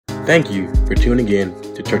Thank you for tuning in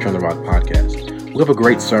to Church on the Rock podcast. We have a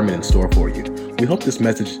great sermon in store for you. We hope this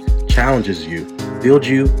message challenges you, builds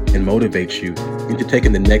you, and motivates you into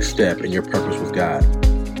taking the next step in your purpose with God.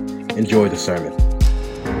 Enjoy the sermon.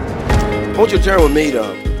 I want you to turn with me to,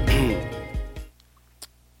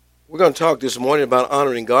 we're going to talk this morning about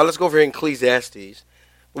honoring God. Let's go over here in Ecclesiastes.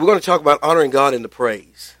 We're going to talk about honoring God in the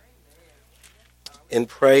praise. In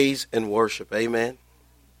praise and worship. Amen.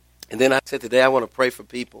 And then I said today I want to pray for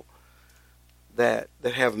people that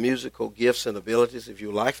have musical gifts and abilities. If you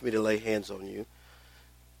would like for me to lay hands on you,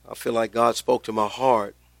 I feel like God spoke to my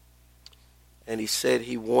heart, and he said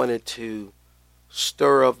he wanted to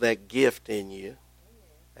stir up that gift in you.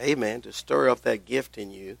 Amen. To stir up that gift in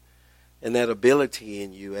you and that ability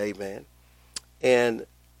in you. Amen. And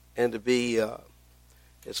to be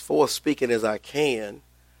as forth speaking as I can,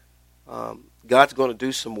 God's going to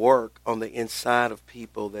do some work on the inside of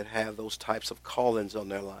people that have those types of callings on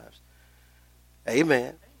their lives.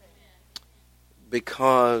 Amen.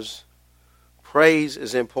 Because praise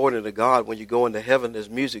is important to God. When you go into heaven, there's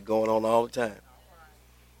music going on all the time.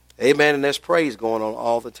 Amen. And there's praise going on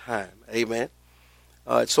all the time. Amen.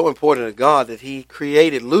 It's so important to God that he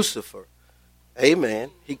created Lucifer. Amen.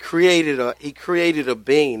 He created a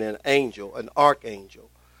being, an angel, an archangel.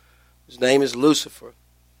 His name is Lucifer,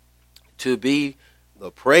 to be the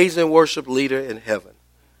praise and worship leader in heaven.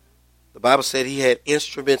 The Bible said he had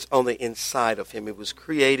instruments on the inside of him. It was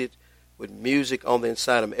created with music on the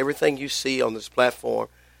inside of him. Everything you see on this platform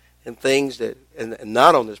and things that, and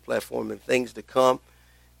not on this platform, and things to come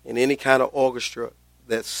in any kind of orchestra,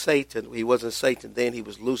 that Satan, he wasn't Satan then, he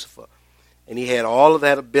was Lucifer. And he had all of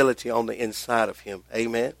that ability on the inside of him.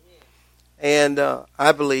 Amen. And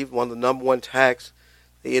I believe one of the number one attacks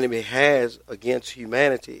the enemy has against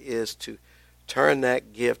humanity is to turn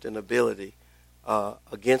that gift and ability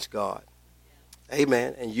against God.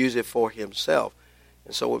 Amen. And use it for himself.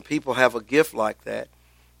 And so when people have a gift like that,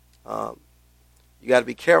 you got to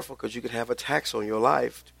be careful, because you can have attacks on your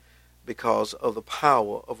life because of the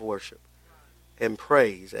power of worship and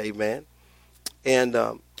praise. Amen. And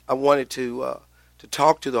I wanted to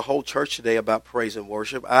talk to the whole church today about praise and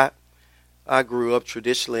worship. I grew up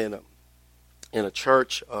traditionally in a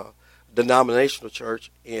church, denominational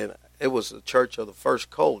church, and it was the church of the First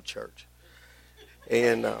Cold Church.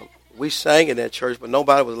 And we sang in that church, but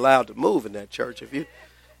nobody was allowed to move in that church.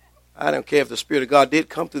 I don't care if the Spirit of God did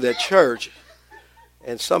come through that church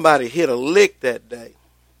and somebody hit a lick that day,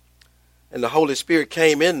 and the Holy Spirit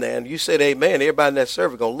came in there, and you said amen, everybody in that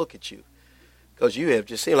service going to look at you, because you have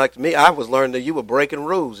just seemed like to me, I was learning that you were breaking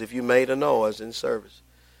rules if you made a noise in service.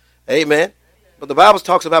 Amen. But the Bible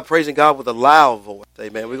talks about praising God with a loud voice.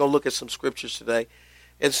 Amen. We're going to look at some scriptures today.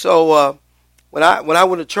 And so when I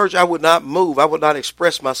went to church, I would not move. I would not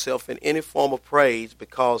express myself in any form of praise,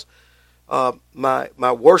 because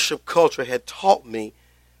my worship culture had taught me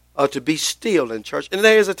to be still in church. And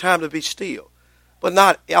there is a time to be still, but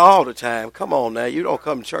not all the time. Come on now. You don't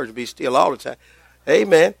come to church and be still all the time.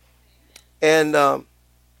 Amen. And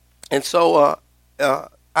so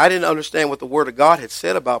I didn't understand what the Word of God had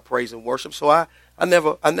said about praise and worship, so I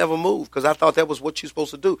never moved, because I thought that was what you're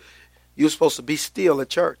supposed to do. You're supposed to be still at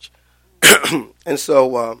church. And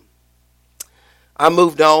so I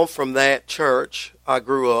moved on from that church. I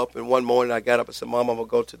grew up, and one morning I got up and said, Mom, I'm going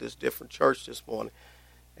to go to this different church this morning.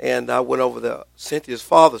 And I went over to Cynthia's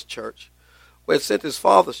father's church. Well, Cynthia's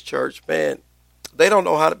father's church, man, they don't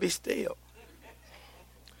know how to be still.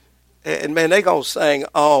 And man, they going to sing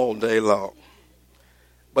all day long.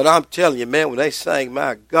 But I'm telling you, man, when they sang,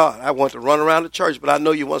 my God, I wanted to run around the church, but I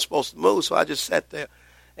know you weren't supposed to move, so I just sat there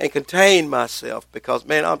and contained myself, because,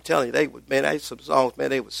 man, I'm telling you, they had some songs, man,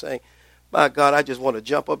 they would sing. My God, I just want to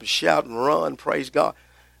jump up and shout and run, praise God.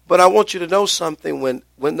 But I want you to know something.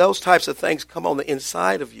 When those types of things come on the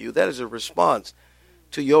inside of you, that is a response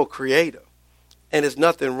to your Creator. And there's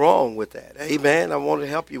nothing wrong with that. Amen. I want to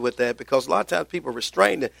help you with that, because a lot of times people are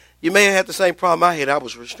restrained. You may have had the same problem I had. I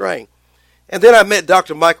was restrained. And then I met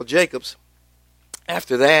Dr. Michael Jacobs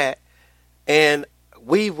after that, and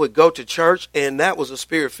we would go to church, and that was a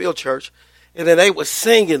Spirit-filled church, and then they would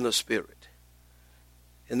sing in the Spirit.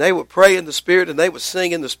 And they would pray in the Spirit, and they would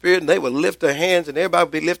sing in the Spirit, and they would lift their hands, and everybody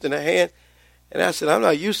would be lifting their hands. And I said, I'm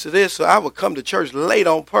not used to this, so I would come to church late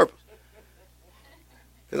on purpose.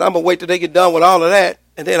 Because I'm going to wait till they get done with all of that,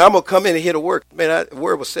 and then I'm going to come in and hear the word. Man, the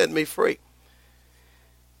word was setting me free.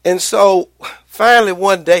 And so finally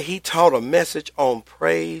one day he taught a message on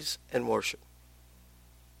praise and worship.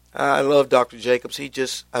 I love Dr. Jacobs.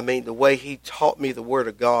 The way he taught me the Word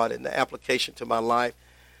of God and the application to my life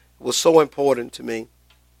was so important to me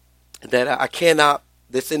that I cannot,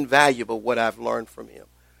 it's invaluable what I've learned from him.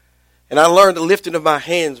 And I learned the lifting of my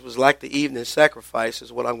hands was like the evening sacrifice,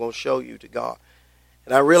 is what I'm going to show you to God.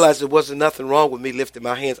 And I realized there wasn't nothing wrong with me lifting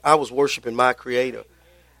my hands. I was worshiping my Creator.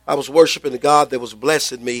 I was worshiping the God that was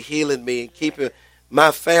blessing me, healing me, and keeping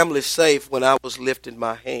my family safe when I was lifting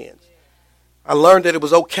my hands. I learned that it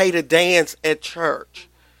was okay to dance at church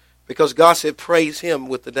because God said praise Him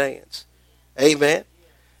with the dance. Amen.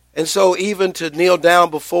 And so even to kneel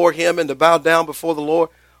down before Him and to bow down before the Lord,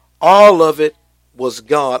 all of it was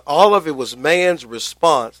God. All of it was man's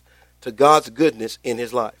response to God's goodness in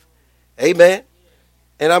his life. Amen.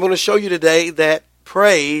 And I'm going to show you today that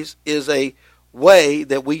praise is a way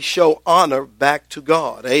that we show honor back to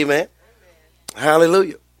God. Amen.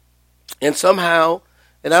 Hallelujah. And somehow,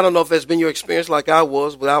 and I don't know if that's been your experience like I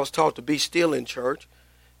was, but I was taught to be still in church.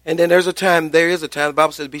 And then there is a time, the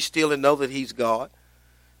Bible says, be still and know that He's God.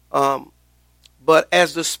 But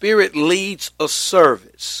as the Spirit leads a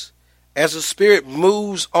service, as the Spirit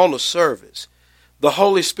moves on a service, the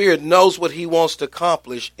Holy Spirit knows what He wants to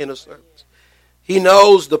accomplish in a service. He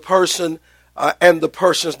knows the person and the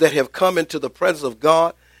persons that have come into the presence of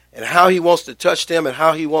God and how He wants to touch them and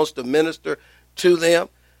how He wants to minister to them.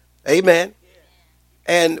 Amen.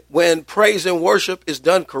 And when praise and worship is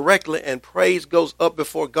done correctly and praise goes up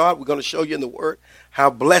before God, we're going to show you in the Word how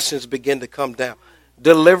blessings begin to come down.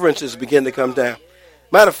 Deliverances begin to come down.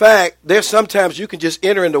 Matter of fact, there's sometimes you can just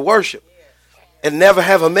enter into worship and never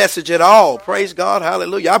have a message at all. Praise God.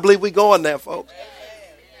 Hallelujah. I believe we're going there, folks.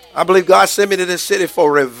 I believe God sent me to this city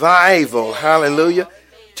for revival. Hallelujah.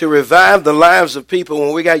 To revive the lives of people.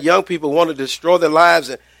 When we got young people who want to destroy their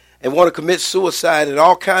lives and want to commit suicide and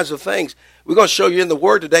all kinds of things, we're going to show you in the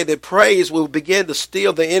Word today that praise will begin to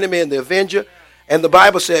steal the enemy and the avenger. And the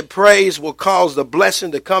Bible said praise will cause the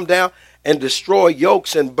blessing to come down and destroy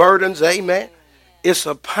yokes and burdens. Amen. It's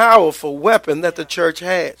a powerful weapon that the church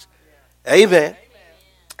has. Amen.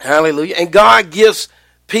 Hallelujah. And God gives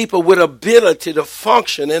people with ability to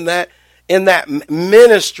function in that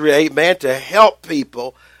ministry, amen, to help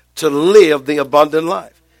people to live the abundant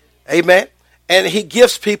life. Amen. And He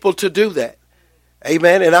gives people to do that.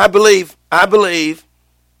 Amen. And I believe, and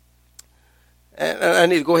I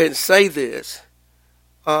need to go ahead and say this.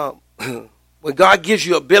 When God gives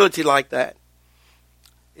you ability like that,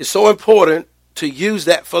 it's so important to use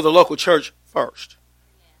that for the local church first.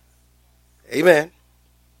 Amen.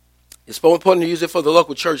 It's so important to use it for the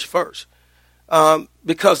local church first.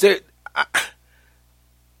 Because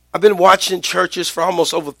I've been watching churches for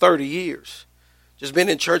almost over 30 years. Just been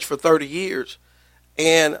in church for 30 years.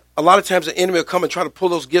 And a lot of times the enemy will come and try to pull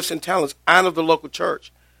those gifts and talents out of the local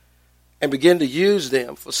church and begin to use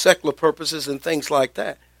them for secular purposes and things like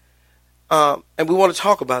that. And we want to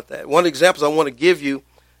talk about that. One of the examples I want to give you,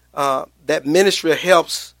 that ministry of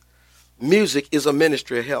helps, music is a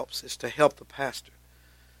ministry of helps. It's to help the pastor.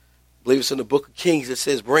 I believe it's in the book of Kings. It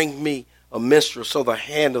says, bring me a minstrel so the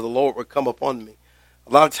hand of the Lord will come upon me.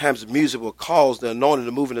 A lot of times the music will cause the anointing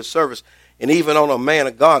to move in the service. And even on a man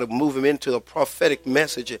of God, it will move him into a prophetic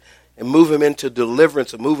message and move him into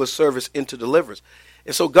deliverance and move a service into deliverance.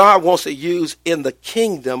 And so God wants to use in the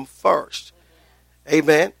kingdom first.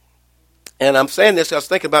 Amen. And I'm saying this, I was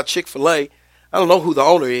thinking about Chick-fil-A. I don't know who the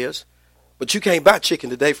owner is, but you can't buy chicken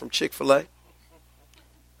today from Chick-fil-A. I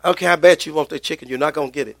don't care how bad you want that chicken, you're not going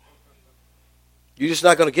to get it. You're just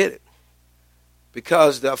not going to get it.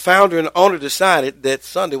 Because the founder and owner decided that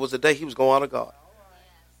Sunday was the day he was going to honor God.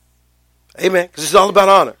 Amen. Because it's all about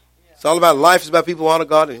honor. It's all about life. It's about people who honor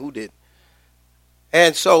God and who didn't.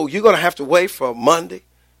 And so you're going to have to wait from Monday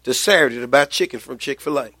to Saturday to buy chicken from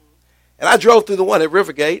Chick-fil-A. And I drove through the one at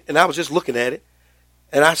Rivergate, and I was just looking at it.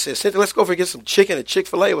 And I said, Cynthia, let's go over and get some chicken at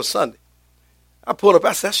Chick-fil-A. It was Sunday. I pulled up.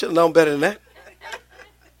 I said, I should have known better than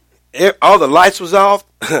that. All the lights was off.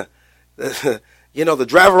 The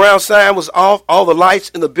drive-around sign was off. All the lights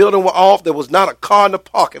in the building were off. There was not a car in the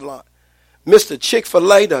parking lot. Mr.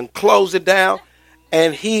 Chick-fil-A done closed it down,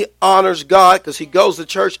 and he honors God because he goes to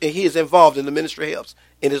church and he is involved in the ministry helps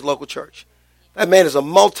in his local church. That man is a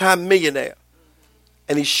multi-millionaire,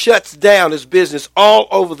 and he shuts down his business all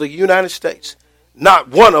over the United States. Not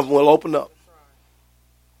one of them will open up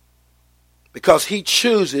because he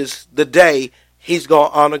chooses the day he's going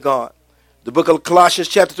to honor God. The book of Colossians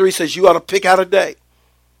chapter 3 says you ought to pick out a day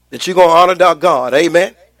that you're going to honor God.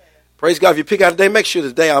 Amen. Praise God. If you pick out a day, make sure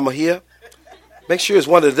the day I'm here. Make sure it's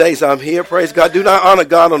one of the days I'm here. Praise God. Do not honor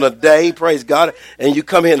God on a day. Praise God. And you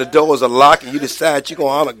come here and the doors are locked and you decide you're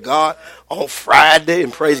going to honor God on Friday.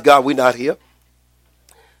 And praise God, we're not here.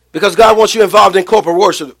 Because God wants you involved in corporate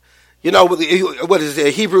worship. You know, what is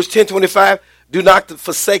it? Hebrews 10:25. Do not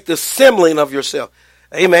forsake the assembling of yourself.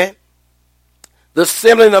 Amen. The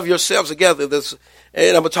assembling of yourselves together.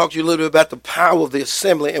 And I'm going to talk to you a little bit about the power of the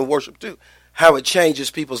assembly and worship too, how it changes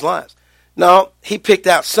people's lives. Now, he picked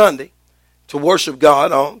out Sunday to worship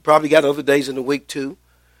God on. Probably got other days in the week too.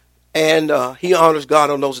 And he honors God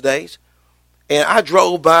on those days. And I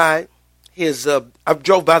drove by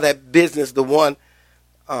that business, the one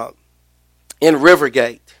in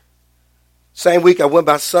Rivergate. Same week I went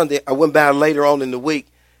by Sunday. I went by later on in the week.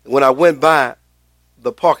 And when I went by,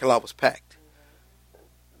 the parking lot was packed.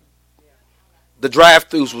 The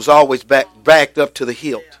drive-thrus was always backed up to the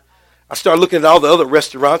hilt. I started looking at all the other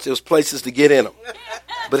restaurants. There was places to get in them.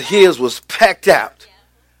 But his was packed out.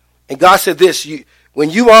 And God said this, when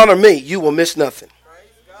you honor me, you will miss nothing.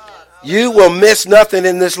 You will miss nothing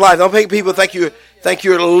in this life. Don't think people think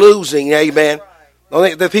you're losing, amen. Don't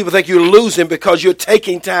think that people think you're losing because you're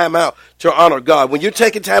taking time out to honor God. When you're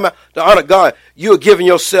taking time out to honor God, you're giving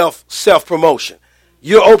yourself self-promotion.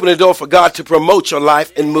 You're opening the door for God to promote your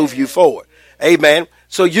life and move you forward. Amen.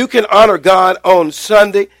 So you can honor God on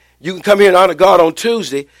Sunday. You can come here and honor God on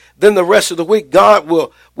Tuesday. Then the rest of the week, God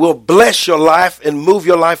will bless your life and move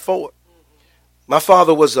your life forward. My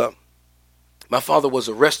father was a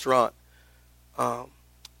restaurant.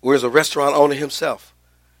 Was a restaurant owner himself,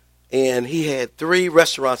 and he had 3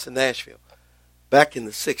 restaurants in Nashville back in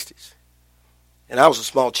the 60s. And I was a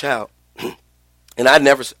small child, and I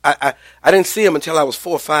didn't see him until I was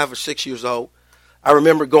 4, 5, or 6 years old. I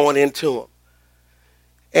remember going into him,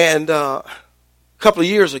 and a couple of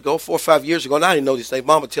years ago, 4 or 5 years ago, and I didn't know this thing.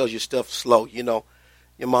 Mama tells you stuff slow, you know.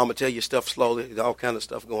 Your mama tell you stuff slowly. There's all kind of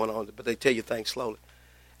stuff going on, but they tell you things slowly.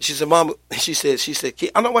 She said, Mama, she said,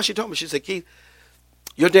 Keith, I don't know why she told me. She said, Keith,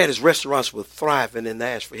 your daddy's restaurants were thriving in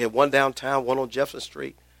Nashville. He had one downtown, one on Jefferson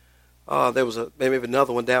Street. There was maybe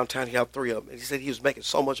another one downtown. He had 3 of them. And he said he was making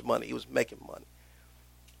so much money. He was making money.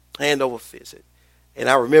 Hand over fist. And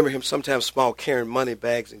I remember him sometimes small carrying money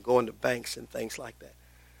bags and going to banks and things like that.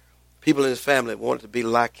 People in his family wanted to be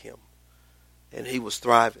like him. And he was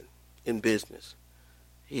thriving in business.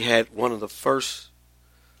 He had one of the first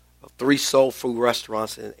 3 soul food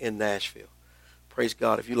restaurants in Nashville. Praise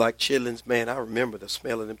God. If you like chitlins, man, I remember the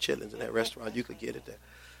smell of them chitlins in that restaurant. You could get it there.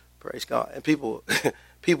 Praise God. And people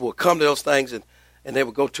would come to those things and they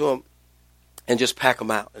would go to him and just pack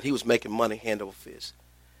them out. And he was making money hand over fist.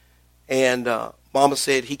 And Mama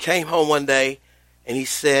said he came home one day and he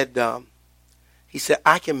said,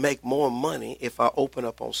 I can make more money if I open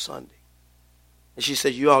up on Sunday. And she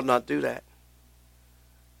said, you ought not do that.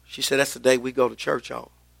 She said, that's the day we go to church on.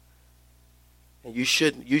 And you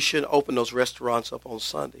shouldn't open those restaurants up on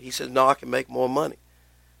Sunday. He said, no, I can make more money.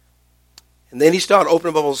 And then he started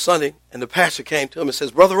opening them up on Sunday, and the pastor came to him and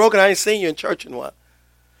says, Brother Rogan, I ain't seen you in church in a while.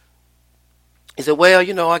 He said, well,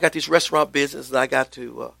 you know, I got this restaurant business, and I got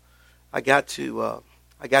to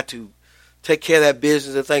take care of that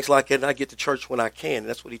business and things like that, and I get to church when I can. And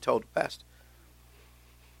that's what he told the pastor.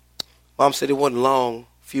 Mom said it wasn't long,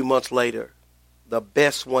 a few months later, the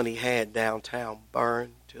best one he had downtown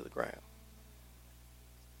burned to the ground.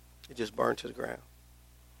 It just burned to the ground.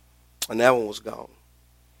 And that one was gone.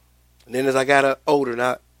 And then as I got older and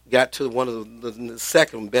I got to one of the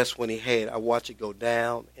second best one he had, I watched it go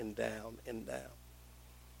down and down and down.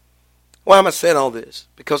 Why am I saying all this?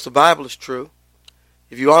 Because the Bible is true.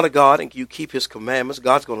 If you honor God and you keep his commandments,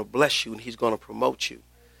 God's going to bless you and he's going to promote you.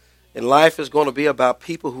 And life is going to be about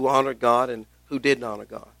people who honor God and who didn't honor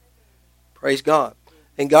God. Praise God.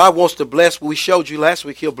 And God wants to bless. We showed you last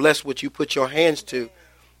week, he'll bless what you put your hands to,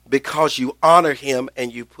 because you honor him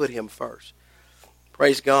and you put him first.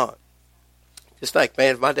 Praise God. Just think,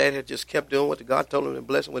 man, if my dad had just kept doing what God told him and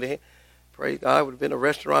blessing with him, praise God, I would have been a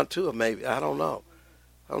restaurateur maybe. I don't know.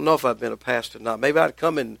 I don't know if I've been a pastor or not. Maybe I'd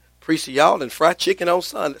come and preach to y'all and fry chicken on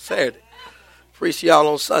Saturday. Preach to y'all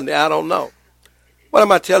on Sunday. I don't know. Why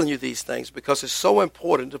am I telling you these things? Because it's so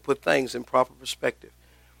important to put things in proper perspective.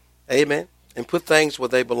 Amen. And put things where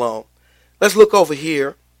they belong. Let's look over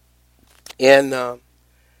here in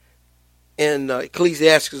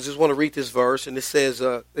Ecclesiastes. I just want to read this verse, and it says,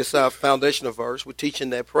 it's our foundational verse. We're teaching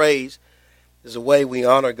that praise is a way we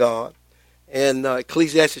honor God. And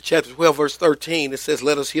Ecclesiastes chapter 12, verse 13, it says,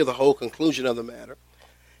 let us hear the whole conclusion of the matter.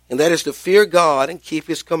 And that is to fear God and keep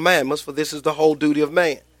his commandments, for this is the whole duty of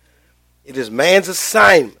man. It is man's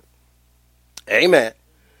assignment, amen,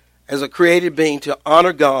 as a created being to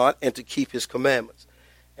honor God and to keep his commandments.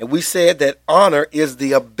 And we said that honor is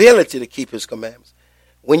the ability to keep his commandments.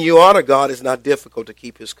 When you honor God, it's not difficult to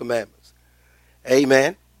keep his commandments.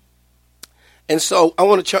 Amen. And so I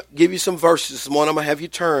want to give you some verses this morning. I'm going to have you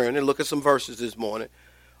turn and look at some verses this morning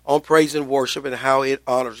on praise and worship and how it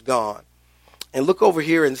honors God. And look over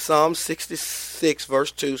here in Psalm 66,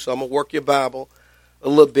 verse 2. So I'm going to work your Bible a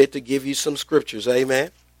little bit to give you some scriptures.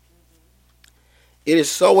 Amen. It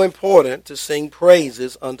is so important to sing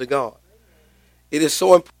praises unto God. It is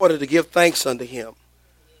so important to give thanks unto him.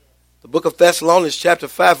 The book of Thessalonians chapter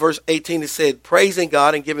 5 verse 18, it said, praising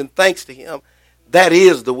God and giving thanks to him, that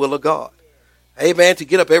is the will of God. Amen. To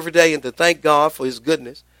get up every day and to thank God for his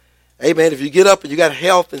goodness. Amen. If you get up and you got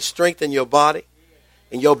health and strength in your body,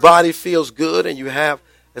 and your body feels good, and you have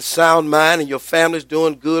a sound mind, and your family's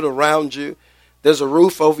doing good around you, there's a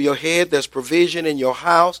roof over your head, there's provision in your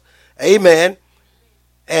house. Amen.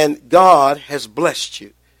 And God has blessed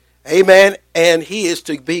you. Amen. And he is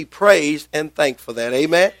to be praised and thanked for that.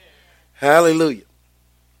 Amen. Hallelujah.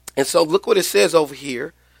 And so look what it says over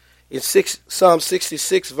here in Psalm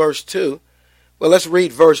 66 verse 2. Well, let's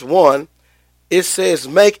read verse 1. It says,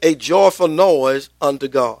 make a joyful noise unto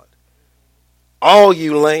God, all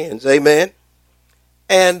you lands. Amen.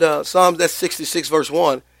 And Psalm that's 66 verse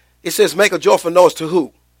 1. It says, make a joyful noise to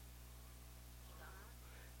who?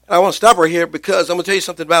 And I want to stop right here because I'm going to tell you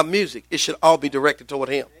something about music. It should all be directed toward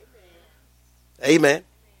him. Amen.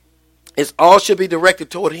 It's all should be directed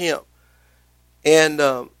toward him. And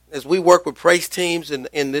as we work with praise teams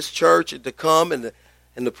in this church to come and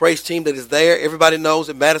the praise team that is there, everybody knows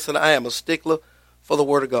at Madison I am a stickler for the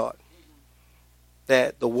Word of God.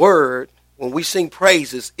 That the Word, when we sing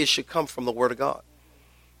praises, it should come from the Word of God.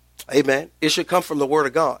 Amen. It should come from the Word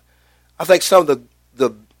of God. I think some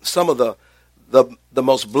of the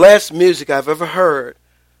most blessed music I've ever heard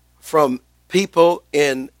from people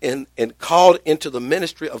in called into the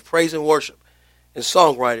ministry of praise and worship and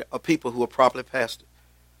songwriting are people who are properly pastored.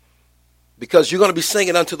 Because you're going to be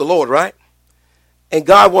singing unto the Lord, right? And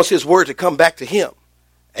God wants his word to come back to him.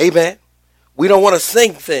 Amen. We don't want to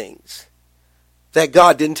sing things that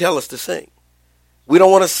God didn't tell us to sing. We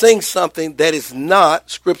don't want to sing something that is not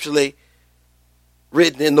scripturally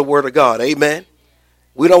written in the Word of God. Amen.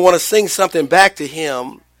 We don't want to sing something back to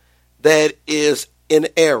him that is in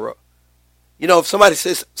error. You know, if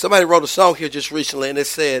somebody wrote a song here just recently and it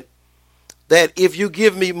said that if you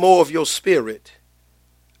give me more of your spirit,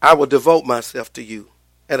 I will devote myself to you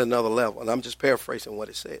at another level. And I'm just paraphrasing what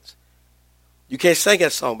it says. You can't sing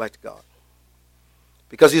that song back to God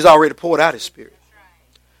because he's already poured out his spirit.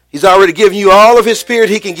 He's already given you all of his spirit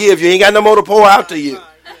he can give you. He ain't got no more to pour out to you.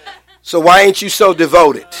 So why ain't you so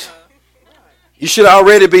devoted? You should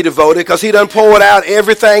already be devoted because he done poured out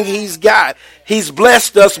everything he's got. He's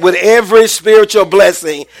blessed us with every spiritual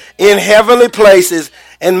blessing in heavenly places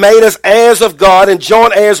and made us heirs of God and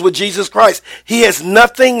joint heirs with Jesus Christ. He has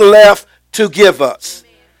nothing left to give us.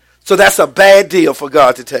 So that's a bad deal for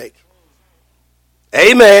God to take.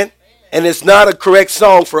 Amen. And it's not a correct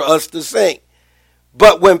song for us to sing.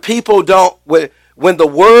 But when people don't, when the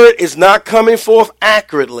word is not coming forth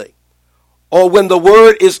accurately, or when the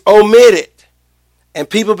word is omitted, and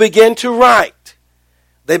people begin to write,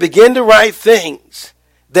 they begin to write things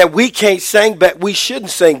that we can't sing back, we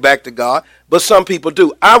shouldn't sing back to God, but some people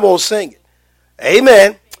do. I won't sing it.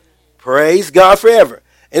 Amen. Praise God forever.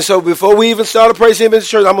 And so before we even start to praise him in the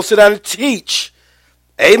church, I'm going to sit down and teach.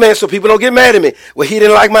 Amen. So people don't get mad at me. Well, he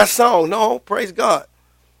didn't like my song. No, praise God.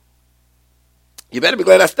 You better be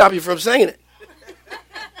glad I stopped you from singing it.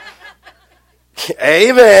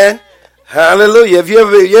 Amen. Hallelujah. If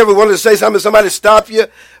you ever wanted to say something, somebody stop you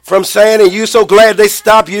from saying it, you're so glad they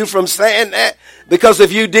stop you from saying that. Because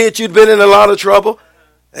if you did, you'd been in a lot of trouble.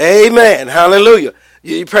 Amen. Hallelujah.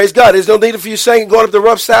 You praise God. There's no need for you singing going up the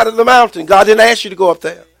rough side of the mountain. God didn't ask you to go up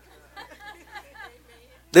there.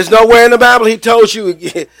 There's nowhere in the Bible he told you,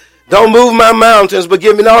 don't move my mountains, but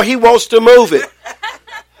give me. No, he wants to move it.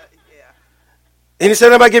 And he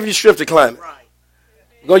said, I'm going to give you strength to climb it.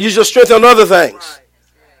 You're going to use your strength on other things.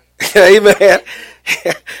 Amen.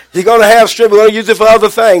 You're going to have strength. We're going to use it for other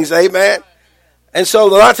things. Amen. And so a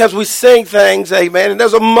lot of times we sing things. Amen. And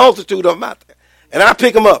there's a multitude of them out there. And I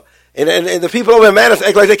pick them up. And the people over in Madison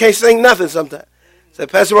act like they can't sing nothing sometimes. Say,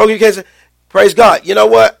 Pastor Rogan, you can't sing. Praise God. You know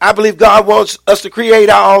what? I believe God wants us to create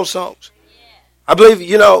our own songs. I believe,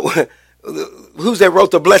 who's that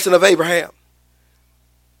wrote The Blessing of Abraham?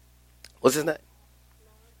 What's his name?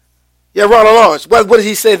 Yeah, Ronald Lawrence. What did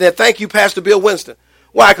he say there? Thank you, Pastor Bill Winston.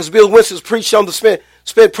 Why? Because Bill Winston's preached on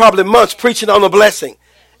spent probably months preaching on the blessing.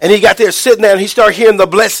 And he got there sitting there and he started hearing the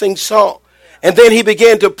blessing song. And then he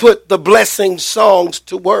began to put the blessing songs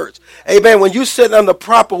to words. Amen. When you sit on the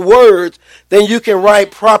proper words, then you can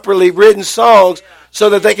write properly written songs so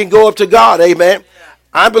that they can go up to God. Amen.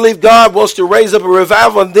 I believe God wants to raise up a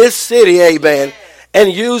revival in this city. Amen.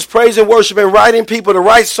 And use praise and worship and writing people to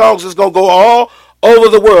write songs that's going to go all over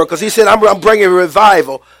the world. Because he said, I'm bringing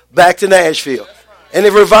revival back to Nashville. And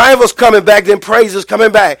if revival's coming back, then praise is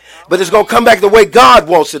coming back. But it's going to come back the way God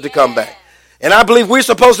wants it to come back. And I believe we're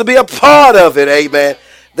supposed to be a part of it, amen.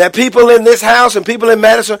 That people in this house and people in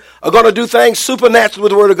Madison are going to do things supernaturally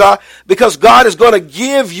with the word of God, because God is going to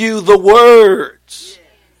give you the words.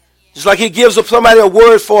 Just like he gives somebody a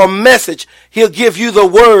word for a message, he'll give you the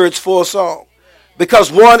words for a song.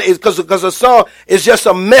 Because a song is just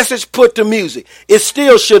a message put to music. It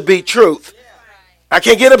still should be truth. I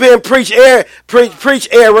can't get up here and preach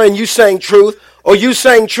error and you sing truth, or you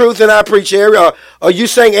sing truth and I preach error, or you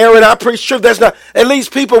sing error and I preach truth. That's not. It leaves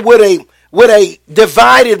people with a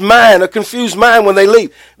divided mind, a confused mind when they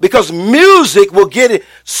leave, because music will get it.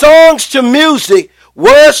 Songs to music,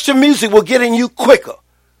 words to music will get in you quicker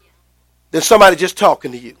than somebody just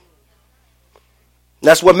talking to you. And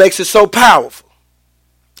that's what makes it so powerful.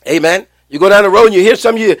 Amen. You go down the road and you hear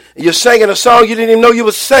something, you're singing a song, you didn't even know you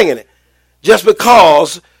were singing it. Just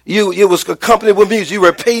because you was accompanied with music, you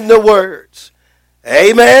repeating the words.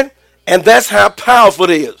 Amen. And that's how powerful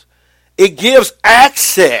it is. It gives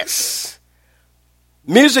access.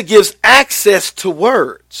 Music gives access to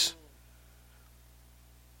words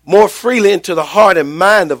more freely into the heart and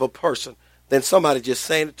mind of a person than somebody just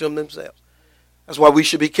saying it to them themselves. That's why we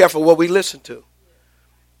should be careful what we listen to.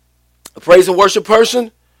 A praise and worship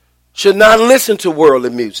person should not listen to worldly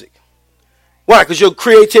music. Why? Because your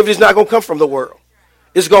creativity is not going to come from the world.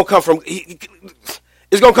 It's going to come from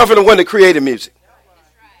the one that created music.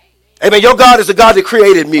 Amen. Your God is the God that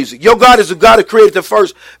created music. Your God is the God that created the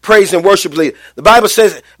first praise and worship leader. The Bible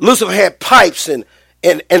says Lucifer had pipes and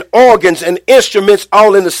organs and instruments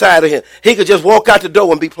all in the side of him. He could just walk out the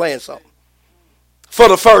door and be playing something for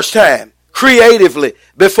the first time, creatively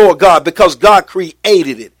before God, because God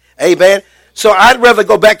created it. Amen. So I'd rather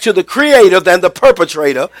go back to the creator than the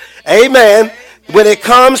perpetrator. Amen. When it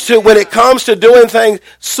comes to doing things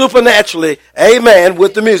supernaturally, amen,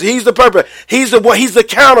 with the music. He's the perpetrator. He's the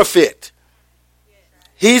counterfeit.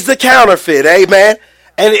 He's the counterfeit. Amen.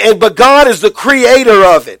 But God is the creator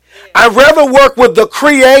of it. I'd rather work with the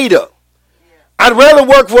creator. I'd rather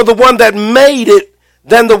work with the one that made it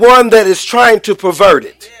than the one that is trying to pervert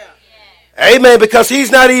it. Amen. Because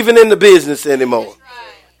he's not even in the business anymore,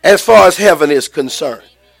 as far as heaven is concerned.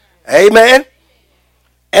 Amen.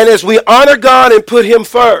 And as we honor God and put him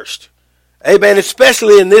first, amen,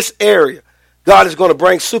 especially in this area, God is going to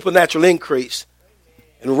bring supernatural increase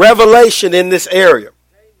and revelation in this area.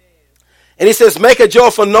 And he says, make a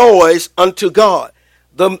joyful noise unto God.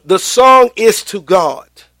 The song is to God.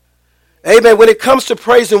 Amen. When it comes to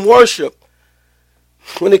praise and worship,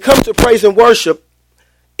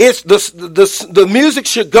 it's the music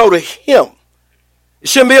should go to him. It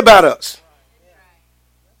shouldn't be about us.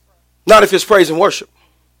 Not if it's praise and worship.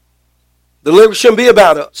 The lyrics shouldn't be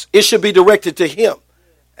about us. It should be directed to him.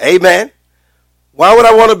 Amen. Why would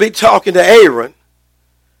I want to be talking to Aaron?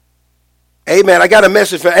 Amen. I got a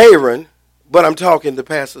message for Aaron, but I'm talking to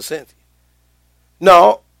Pastor Cynthia.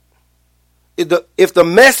 No. If the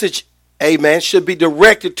message, amen, should be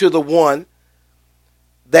directed to the one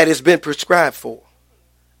that has been prescribed for.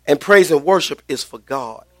 And praise and worship is for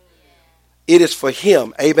God. It is for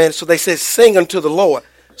him. Amen. So they say, sing unto the Lord.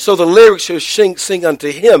 So the lyrics should sing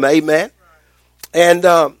unto him. Amen.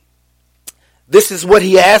 And this is what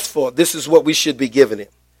he asked for. This is what we should be giving him.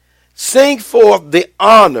 Sing forth the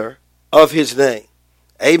honor of his name.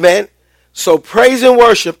 Amen. So praise and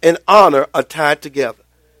worship and honor are tied together.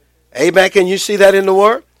 Amen. Can you see that in the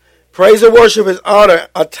word? Praise and worship and honor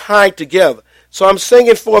are tied together. So I'm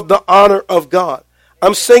singing forth the honor of God.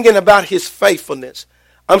 I'm singing about his faithfulness.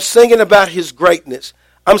 I'm singing about his greatness.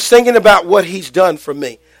 I'm singing about what he's done for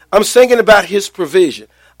me. I'm singing about his provision.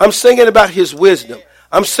 I'm singing about his wisdom.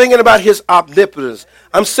 I'm singing about his omnipotence.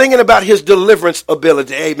 I'm singing about his deliverance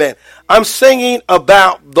ability. Amen. I'm singing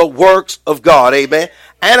about the works of God. Amen.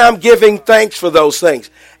 And I'm giving thanks for those things.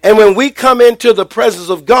 And when we come into the presence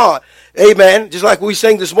of God, amen, just like we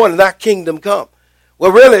sang this morning, thy kingdom come.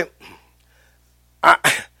 Well, really, I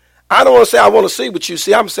don't want to say I want to see what you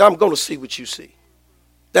see. I'm saying I'm going to see what you see.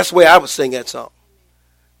 That's the way I would sing that song.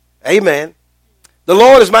 Amen. The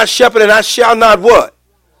Lord is my shepherd and I shall not what?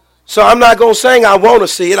 So I'm not going to sing I want to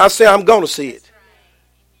see it. I'll say I'm going to see it.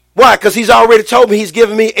 Why? Because he's already told me he's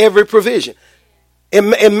given me every provision.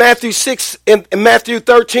 In Matthew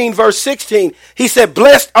 13, verse 16, he said,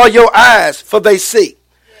 blessed are your eyes, for they see.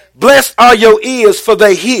 Blessed are your ears, for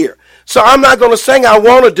they hear. So I'm not going to sing I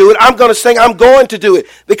want to do it. I'm going to sing I'm going to do it,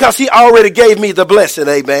 because he already gave me the blessing.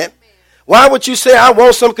 Amen. Why would you say I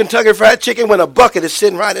want some Kentucky Fried Chicken when a bucket is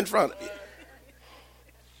sitting right in front of you?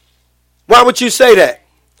 Why would you say that?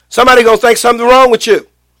 Somebody going to think something wrong with you.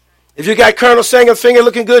 If you got Colonel Sanders finger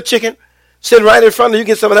looking good chicken, sitting right in front of you. You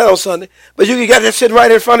get some of that on Sunday. But you got that sitting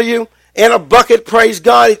right in front of you and a bucket, praise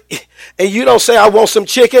God. And you don't say, I want some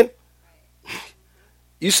chicken.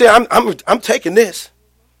 You say, I'm taking this.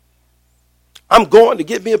 I'm going to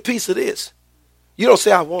get me a piece of this. You don't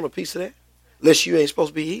say, I want a piece of that. Unless you ain't supposed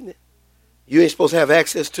to be eating it. You ain't supposed to have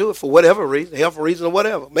access to it for whatever reason, health reason or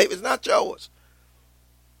whatever. Maybe it's not yours.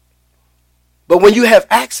 But when you have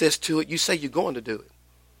access to it, you say you're going to do it.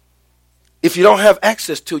 If you don't have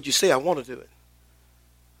access to it, you say, I want to do it.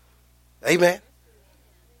 Amen.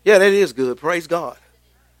 Yeah, that is good. Praise God.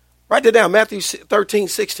 Write that down. Matthew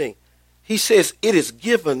 13:16. He says, it is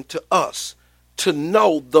given to us to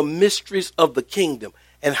know the mysteries of the kingdom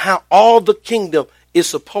and how all the kingdom is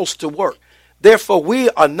supposed to work. Therefore, we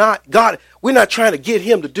are not, God, we're not trying to get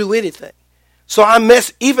him to do anything. So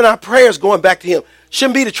even our prayers going back to him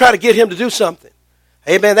shouldn't be to try to get him to do something.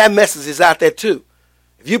 Amen. That message is out there too.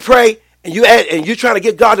 If you pray and you're trying to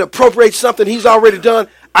get God to appropriate something he's already done,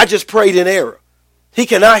 I just prayed in error. He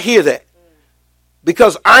cannot hear that.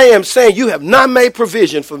 Because I am saying you have not made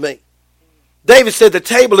provision for me. David said the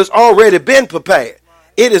table has already been prepared.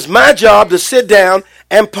 It is my job to sit down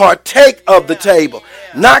and partake of the table,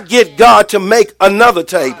 not get God to make another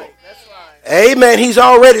table. Amen. He's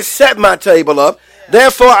already set my table up.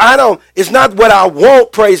 Therefore, it's not what I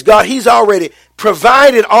want, praise God. He's already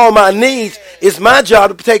provided all my needs. It's my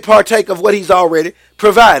job to partake of what he's already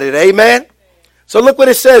provided. Amen. So look what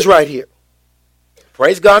it says right here.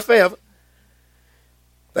 Praise God forever.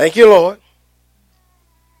 Thank you, Lord.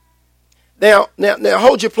 Now,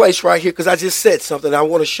 hold your place right here because I just said something. I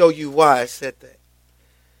want to show you why I said that.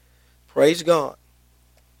 Praise God.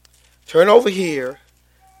 Turn over here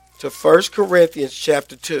to 1 Corinthians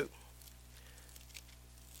chapter 2.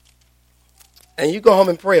 And you go home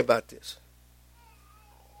and pray about this.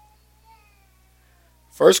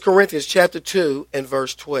 1 Corinthians chapter 2 and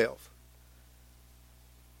verse 12.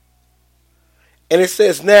 And it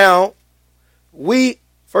says, now, 1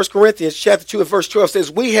 Corinthians chapter 2 and verse 12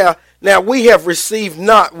 says, we have received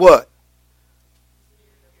not what?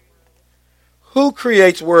 Who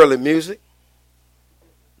creates worldly music?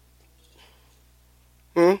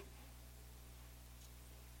 Now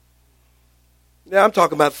I'm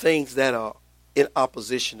talking about things that are in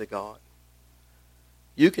opposition to God.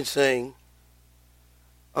 You can sing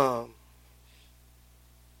you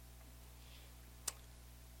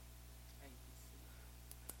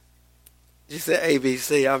said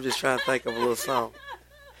ABC. I'm just trying to think of a little song.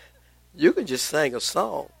 You can just sing a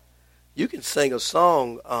song. You can sing a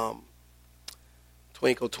song,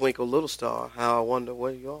 Twinkle, Twinkle, Little Star, how I wonder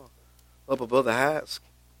where you are. Up above the heights,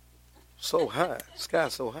 so high, sky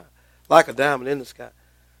so high, like a diamond in the sky.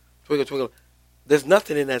 Twinkle, twinkle. There's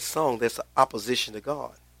nothing in that song that's opposition to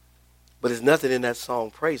God. But there's nothing in that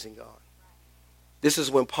song praising God. This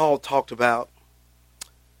is when Paul talked about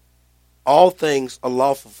all things are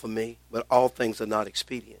lawful for me, but all things are not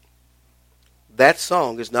expedient. That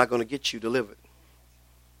song is not going to get you delivered.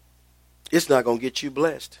 It's not going to get you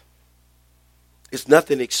blessed. It's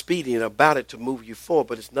nothing expedient about it to move you forward,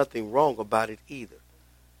 but it's nothing wrong about it either.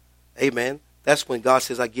 Amen. That's when God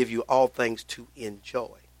says, I give you all things to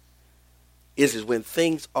enjoy. It is when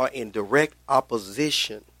things are in direct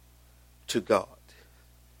opposition to God.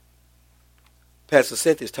 Pastor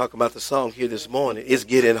Cynthia's talking about the song here this morning. It's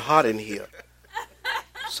getting hot in here.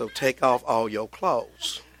 So take off all your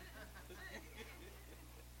clothes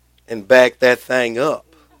and back that thing up.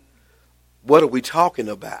 What are we talking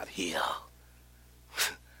about here?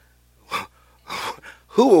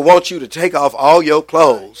 Who would want you to take off all your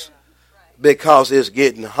clothes because it's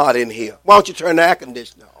getting hot in here? Why don't you turn the air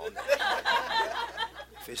conditioner on?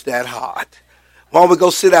 If it's that hot. Why don't we go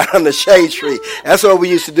sit out under the shade tree? That's what we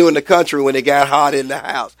used to do in the country when it got hot in the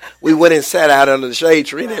house. We went and sat out under the shade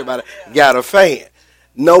tree and everybody got a fan.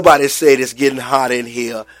 Nobody said it's getting hot in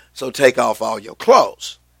here, so take off all your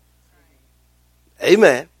clothes.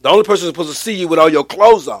 Amen. The only person who's supposed to see you with all your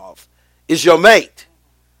clothes off is your mate.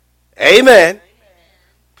 Amen.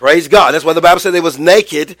 Praise God. That's why the Bible said they was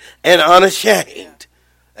naked and unashamed.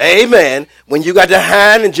 Amen. When you got to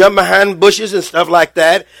hide and jump behind bushes and stuff like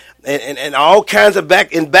that, and all kinds of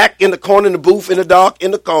back in the corner, in the booth, in the dark,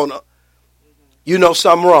 in the corner, you know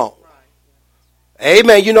something wrong.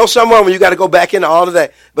 Amen. You know something wrong when you got to go back into all of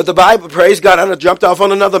that. But the Bible, praise God, I jumped off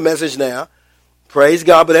on another message now. Praise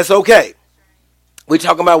God, but that's okay. We're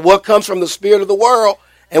talking about what comes from the spirit of the world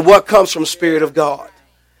and what comes from the spirit of God.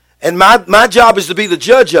 And my job is to be the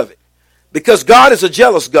judge of it, because God is a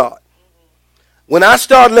jealous God. When I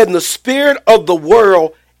start letting the spirit of the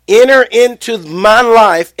world enter into my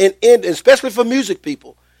life, and especially for music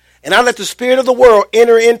people, and I let the spirit of the world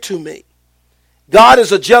enter into me, God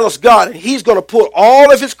is a jealous God, and he's going to put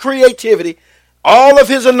all of his creativity, all of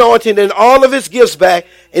his anointing, and all of his gifts back,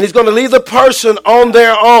 and he's going to leave the person on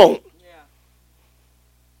their own.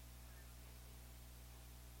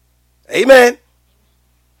 Amen.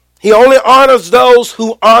 He only honors those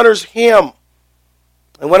who honors him.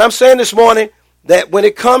 And what I'm saying this morning, that when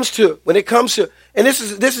it comes to, and this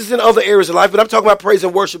is in other areas of life, but I'm talking about praise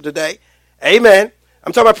and worship today. Amen.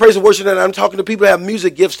 I'm talking about praise and worship, and I'm talking to people that have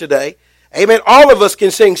music gifts today. Amen. All of us can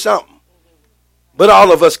sing something, but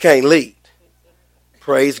all of us can't lead.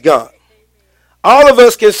 Praise God. All of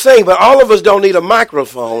us can sing, but all of us don't need a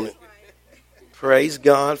microphone. Praise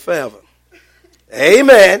God forever.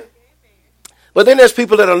 Amen. But then there's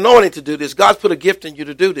people that are anointed to do this. God's put a gift in you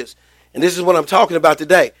to do this. And this is what I'm talking about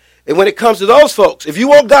today. And when it comes to those folks, if you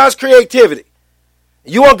want God's creativity,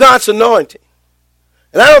 you want God's anointing,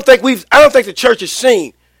 and I don't think the church has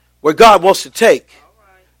seen where God wants to take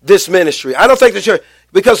this ministry. I don't think the church,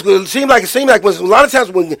 because it seems like when, a lot of times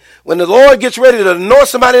when the Lord gets ready to anoint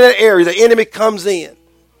somebody in that area, the enemy comes in.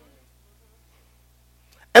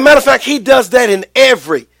 As a matter of fact, he does that in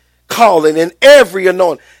every calling, in every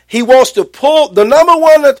anointing. He wants to pull, the number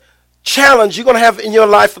one challenge you're going to have in your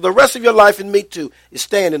life for the rest of your life, and me too, is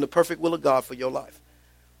stand in the perfect will of God for your life.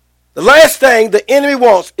 The last thing the enemy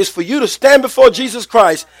wants is for you to stand before Jesus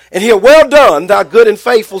Christ and hear, well done, thou good and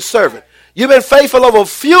faithful servant. You've been faithful over a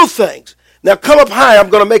few things. Now come up high, I'm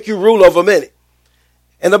going to make you rule over many.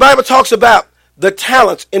 And the Bible talks about the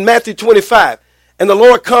talents in Matthew 25. And the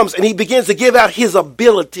Lord comes and he begins to give out his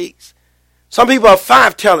abilities. Some people are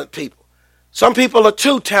 5 talent people. Some people are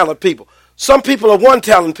 2 talent people. Some people are 1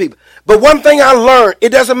 talent people. But one thing I learned, it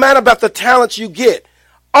doesn't matter about the talents you get.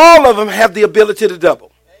 All of them have the ability to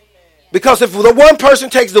double. Because if the one person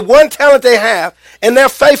takes the 1 talent they have and they're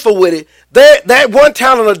faithful with it, that 1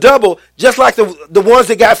 talent will double just like the ones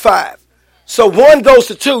that got 5. So 1 goes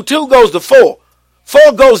to 2, 2 goes to 4,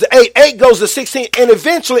 4 goes to 8, 8 goes to 16, and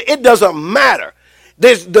eventually it doesn't matter.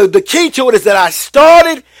 The key to it is that I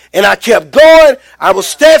started and I kept going. I was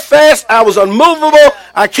steadfast. I was unmovable.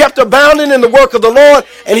 I kept abounding in the work of the Lord,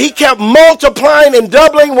 and he kept multiplying and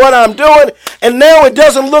doubling what I'm doing, and now it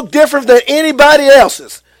doesn't look different than anybody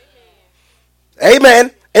else's. Amen.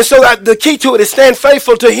 And so the key to it is stand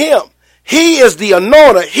faithful to him. He is the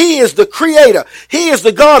anointer. He is the creator. He is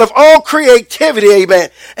the God of all creativity. Amen.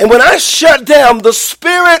 And when I shut down the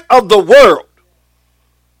spirit of the world,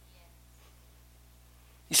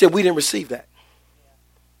 he said, we didn't receive that.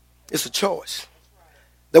 It's a choice.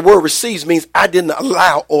 The word receives means I didn't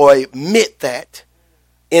allow or admit that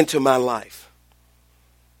into my life.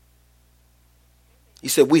 He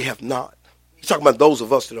said, we have not. He's talking about those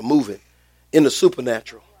of us that are moving in the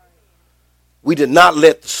supernatural. We did not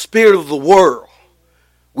let the spirit of the world,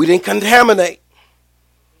 we didn't contaminate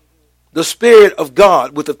the spirit of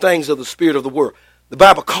God with the things of the spirit of the world. The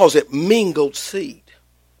Bible calls it mingled seed.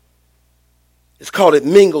 It's called it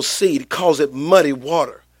mingled seed. It calls it muddy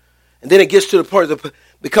water. And then it gets to the part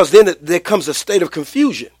because then there comes a state of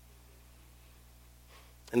confusion.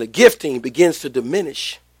 And the gifting begins to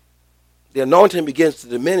diminish. The anointing begins to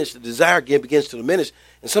diminish. The desire again begins to diminish.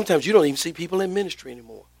 And sometimes you don't even see people in ministry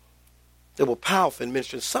anymore. They were powerful in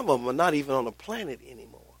ministry. And some of them are not even on the planet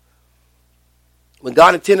anymore. When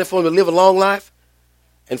God intended for them to live a long life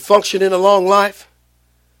and function in a long life,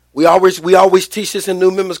 we always teach this in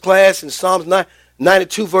new members class in Psalms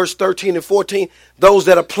 92 verse 13 and 14. Those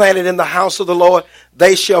that are planted in the house of the Lord,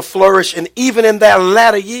 they shall flourish. And even in their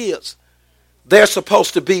latter years, they're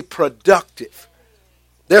supposed to be productive.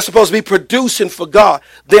 They're supposed to be producing for God.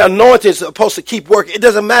 Their anointings are supposed to keep working. It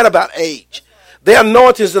doesn't matter about age. Their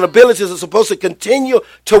anointings and abilities are supposed to continue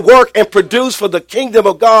to work and produce for the kingdom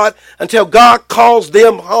of God until God calls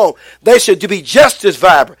them home. They should be just as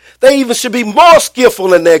vibrant. They even should be more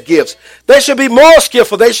skillful in their gifts. They should be more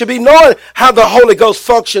skillful. They should be knowing how the Holy Ghost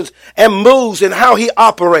functions and moves and how he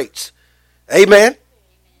operates. Amen.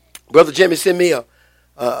 Brother Jimmy sent me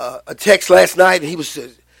a text last night, and he was,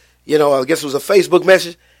 I guess it was a Facebook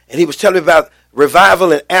message, and he was telling me about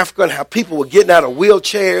revival in Africa and how people were getting out of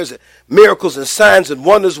wheelchairs and miracles and signs and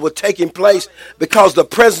wonders were taking place because the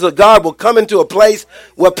presence of God will come into a place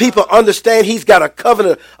where people understand he's got a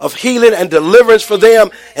covenant of healing and deliverance for them,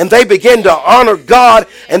 and they begin to honor God,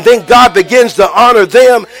 and then God begins to honor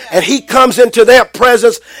them, and he comes into their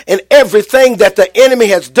presence, and everything that the enemy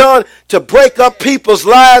has done to break up people's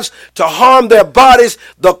lives, to harm their bodies,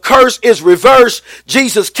 the curse is reversed.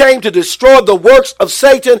 Jesus came to destroy the works of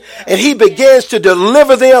Satan, and he begins to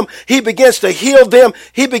deliver them. He begins to heal them.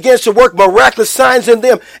 He begins to work miraculous signs in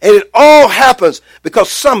them. And it all happens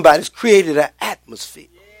because somebody's created an atmosphere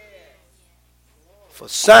for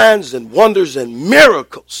signs and wonders and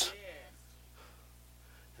miracles.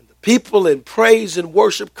 And the people in praise and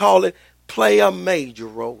worship calling play a major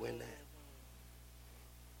role in that.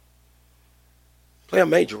 Play a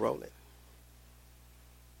major role in it.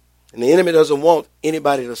 And the enemy doesn't want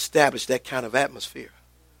anybody to establish that kind of atmosphere.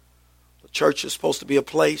 The church is supposed to be a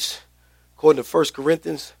place, according to 1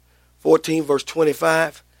 Corinthians 14, verse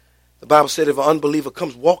 25, the Bible said if an unbeliever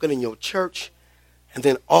comes walking in your church and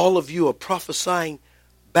then all of you are prophesying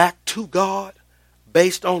back to God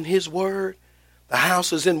based on his word, the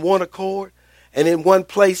house is in one accord, and in one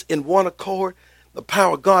place, in one accord, the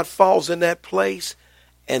power of God falls in that place,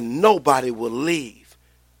 and nobody will leave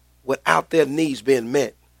without their needs being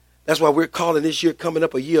met. That's why we're calling this year coming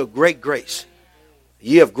up a year of great grace, a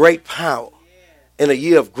year of great power, and a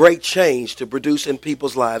year of great change to produce in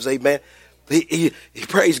people's lives. Amen. He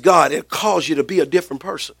praise God. It calls you to be a different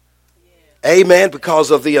person. Amen.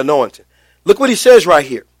 Because of the anointing. Look what he says right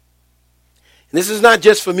here. And this is not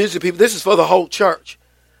just for music people. This is for the whole church.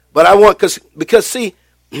 But I want, because see,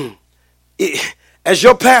 as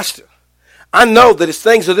your pastor, I know that it's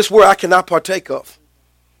things of this world I cannot partake of.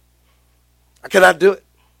 I cannot do it.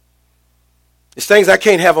 It's things I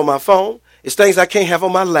can't have on my phone. It's things I can't have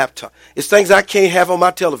on my laptop. It's things I can't have on my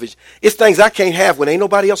television. It's things I can't have when ain't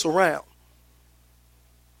nobody else around.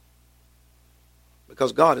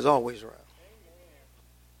 Because God is always around.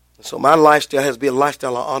 And so my lifestyle has to be a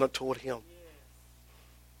lifestyle of honor toward him.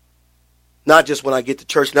 Not just when I get to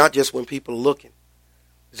church, not just when people are looking.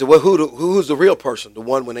 You say, well, who's the real person? The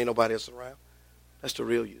one when ain't nobody else around. That's the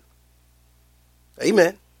real you.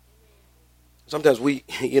 Amen. Sometimes we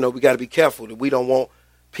got to be careful that we don't want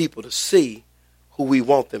people to see who we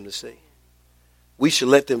want them to see. We should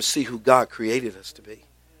let them see who God created us to be.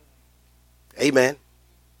 Amen.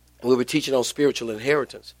 We'll be teaching on spiritual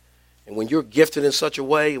inheritance. And when you're gifted in such a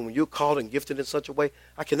way, and when you're called and gifted in such a way,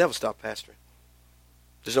 I can never stop pastoring.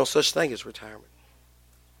 There's no such thing as retirement.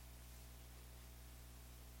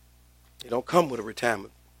 You don't come with a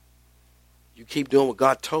retirement. You keep doing what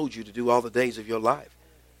God told you to do all the days of your life.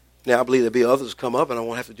 Now, I believe there'll be others come up, and I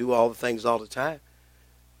won't have to do all the things all the time.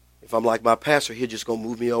 If I'm like my pastor, he's just going to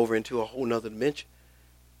move me over into a whole nother dimension.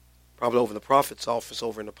 Probably over in the prophet's office,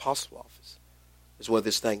 over in the apostle's office, is where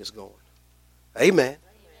this thing is going. Amen.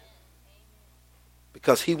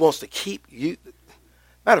 Because he wants to keep you.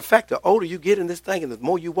 Matter of fact, the older you get in this thing and the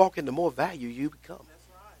more you walk in, the more value you become.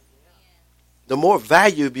 The more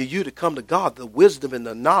valuable you to come to God, the wisdom and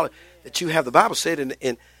the knowledge that you have. The Bible said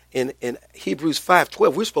in Hebrews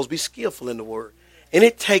 5:12, we're supposed to be skillful in the word. And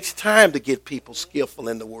it takes time to get people skillful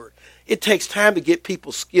in the word. It takes time to get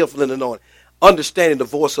people skillful in the knowing, understanding the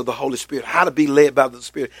voice of the Holy Spirit, how to be led by the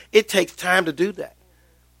Spirit. It takes time to do that.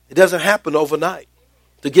 It doesn't happen overnight.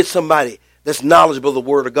 To get somebody that's knowledgeable of the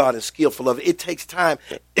word of God and skillful of it, it takes time.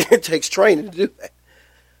 It takes training to do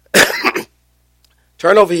that.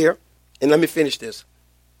 Turn over here and let me finish this.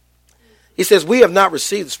 He says, we have not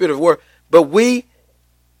received the spirit of the word,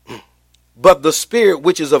 but the Spirit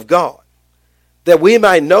which is of God, that we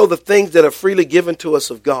might know the things that are freely given to us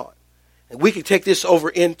of God. And we can take this over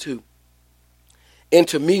into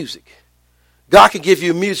music. God can give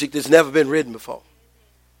you music that's never been written before.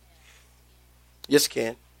 Yes, it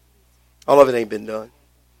can. All of it ain't been done.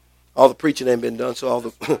 All the preaching ain't been done,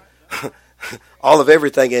 so all of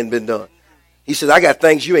everything ain't been done. He says, I got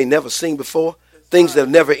things you ain't never seen before, things that have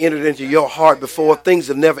never entered into your heart before, things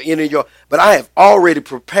that have never entered your, but I have already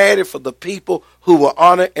prepared it for the people who will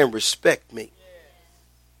honor and respect me.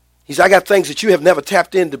 He said, I got things that you have never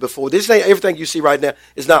tapped into before. This ain't everything you see right now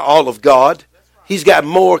is not all of God. He's got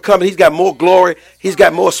more coming. He's got more glory. He's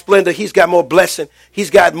got more splendor. He's got more blessing. He's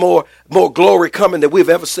got more glory coming than we've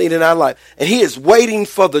ever seen in our life. And he is waiting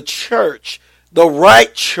for the church, the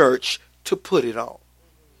right church, to put it on.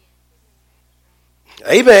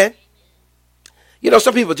 Amen. You know,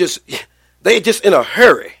 some people they're just in a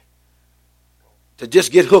hurry to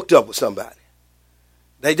just get hooked up with somebody.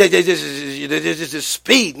 They're just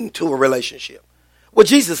speeding to a relationship. Well,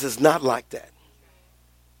 Jesus is not like that.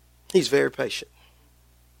 He's very patient.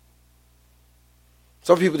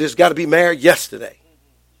 Some people just got to be married yesterday.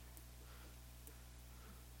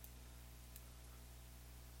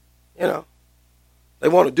 You know, they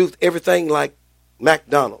want to do everything like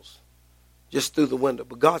McDonald's, just through the window.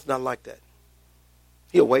 But God's not like that.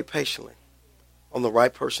 He'll wait patiently on the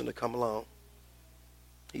right person to come along.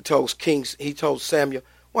 He told Samuel,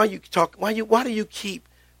 why do you keep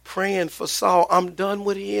praying for Saul? I'm done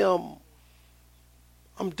with him.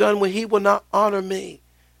 I'm done with he will not honor me.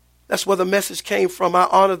 That's where the message came from. I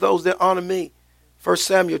honor those that honor me. 1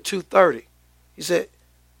 Samuel 2:30. He said,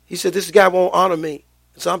 this guy won't honor me.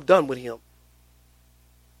 So I'm done with him.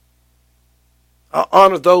 I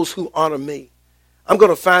honor those who honor me. I'm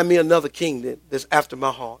going to find me another king that's after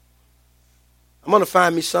my heart. I'm going to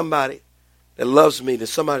find me somebody that loves me,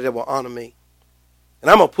 that's somebody that will honor me. And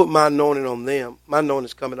I'm going to put my anointing on them. My anointing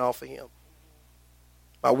is coming off of him.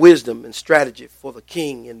 My wisdom and strategy for the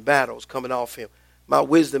king in battle is coming off him. My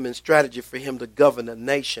wisdom and strategy for him to govern a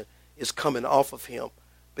nation is coming off of him,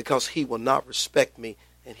 because he will not respect me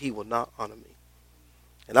and he will not honor me.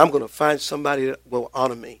 And I'm going to find somebody that will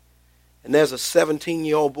honor me. And there's a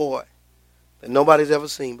 17-year-old boy that nobody's ever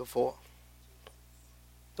seen before.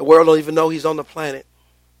 The world don't even know he's on the planet.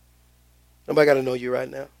 Nobody got to know you right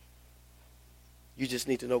now. You just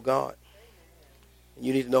need to know God. And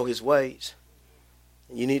you need to know his ways.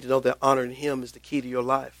 And you need to know that honoring him is the key to your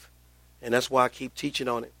life. And that's why I keep teaching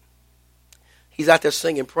on it. He's out there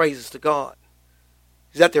singing praises to God.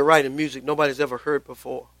 He's out there writing music nobody's ever heard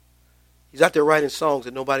before. He's out there writing songs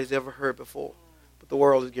that nobody's ever heard before. But the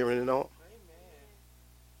world is getting to know him.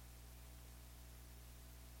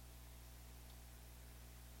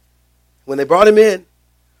 When they brought him in,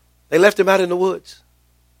 they left him out in the woods.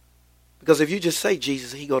 Because if you just say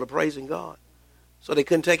Jesus, he go to praising God. So they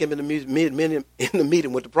couldn't take him in the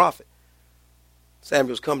meeting with the prophet.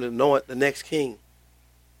 Samuel's coming to anoint the next king.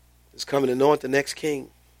 He's coming to anoint the next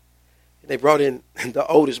king. And they brought in the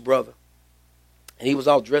oldest brother. And he was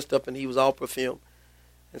all dressed up and he was all perfumed.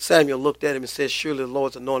 And Samuel looked at him and said, surely the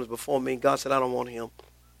Lord's anointed is before me. And God said, I don't want him.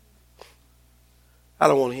 I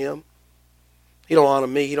don't want him. He don't honor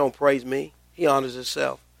me. He don't praise me. He honors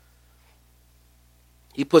himself.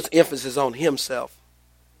 He puts emphasis on himself.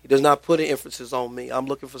 He does not put an emphasis on me. I'm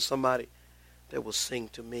looking for somebody that will sing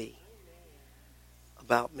to me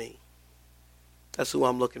about me. That's who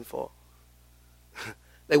I'm looking for.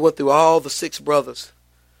 They went through all the 6 brothers.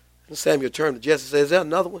 And Samuel turned to Jesse and said, is there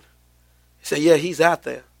another one? He said, yeah, he's out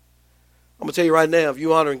there. I'm going to tell you right now, if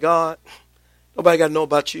you're honoring God, nobody got to know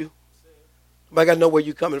about you. Nobody got to know where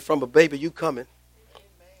you're coming from. But baby, you coming.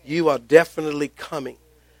 You are definitely coming.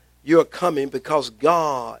 You're coming because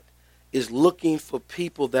God is looking for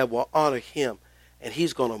people that will honor him. And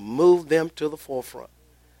he's going to move them to the forefront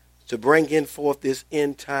to bring in forth this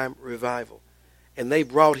end time revival. And they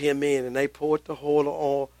brought him in and they poured the whole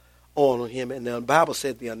oil on him. And the Bible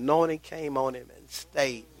said the anointing came on him and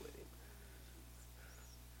stayed with him.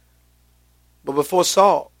 But before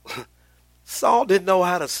Saul, Saul didn't know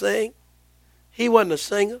how to sing. He wasn't a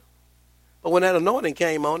singer. But when that anointing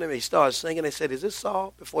came on him, he started singing. They said, is this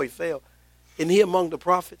Saul? Before he fell. Isn't he among the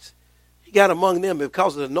prophets? He got among them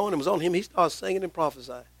because the anointing was on him. He started singing and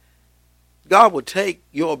prophesying. God will take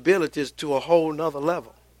your abilities to a whole nother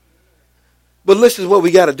level. But listen to what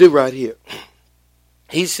we got to do right here.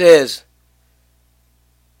 He says,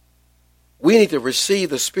 we need to receive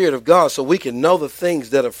the Spirit of God so we can know the things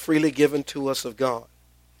that are freely given to us of God.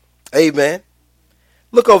 Amen.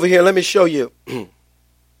 Look over here. Let me show you.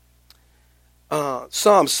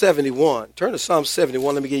 Psalm 71. Turn to Psalm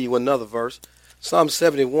 71. Let me give you another verse. Psalm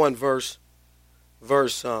 71, verse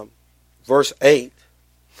 8.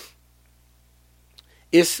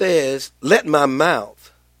 It says, let my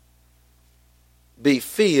mouth be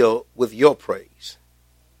filled with your praise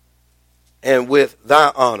and with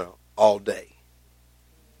thy honor all day.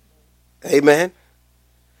 Amen.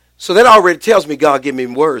 So that already tells me God give me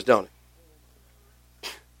words, don't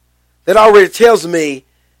it? That already tells me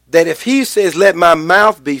that if he says, let my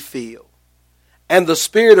mouth be filled, and the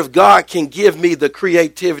Spirit of God can give me the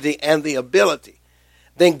creativity and the ability,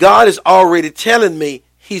 then God is already telling me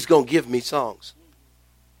he's going to give me songs.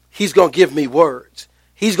 He's going to give me words.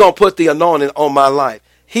 He's going to put the anointing on my life.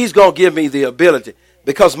 He's going to give me the ability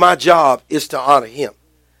because my job is to honor him.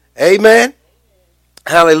 Amen.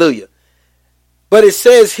 Hallelujah. But it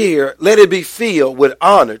says here, let it be filled with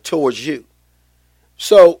honor towards you.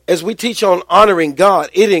 So as we teach on honoring God,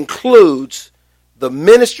 it includes the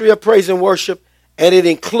ministry of praise and worship, and it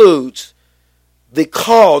includes the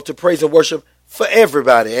call to praise and worship for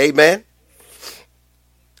everybody. Amen.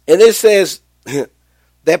 And it says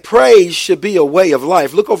that praise should be a way of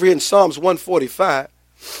life. Look over here in Psalms 145.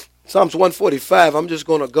 Psalms 145, I'm just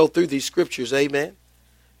going to go through these scriptures. Amen.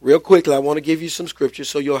 Real quickly, I want to give you some scriptures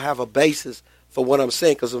so you'll have a basis for what I'm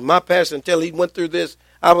saying. Because if my pastor, until he went through this,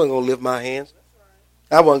 I wasn't going to lift my hands.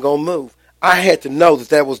 I wasn't going to move. I had to know that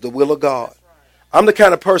that was the will of God. I'm the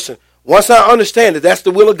kind of person, once I understand that that's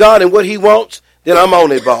the will of God and what he wants, then I'm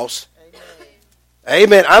on it, boss.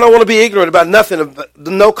 Amen. I don't want to be ignorant about nothing,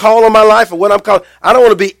 no call on my life or what I'm called. I don't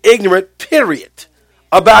want to be ignorant, period,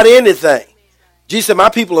 about anything. Jesus said, my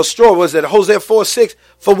people are destroyed, was that Hosea 4:6,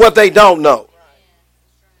 for what they don't know.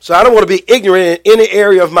 So I don't want to be ignorant in any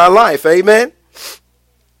area of my life. Amen.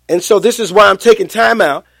 And so this is why I'm taking time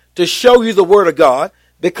out to show you the word of God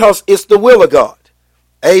because it's the will of God.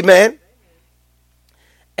 Amen.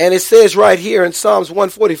 And it says right here in Psalms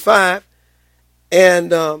 145,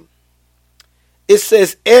 and it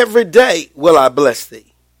says, every day will I bless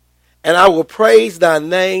thee, and I will praise thy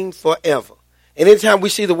name forever. And anytime we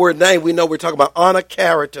see the word name, we know we're talking about honor,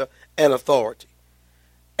 character, and authority.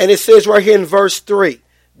 And it says right here in verse 3,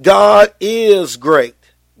 God is great.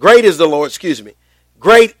 Great is the Lord, excuse me.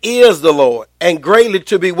 Great is the Lord, and greatly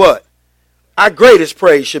to be what? Our greatest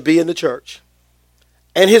praise should be in the church.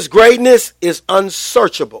 And his greatness is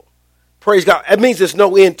unsearchable. Praise God. That means there's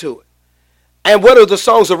no end to it. And what are the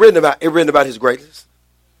songs are written about? It's written about his greatness.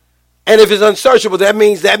 And if it's unsearchable, that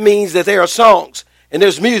means that there are songs and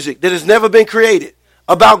there's music that has never been created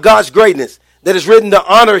about God's greatness that is written to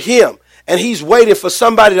honor him. And he's waiting for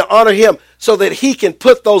somebody to honor him so that he can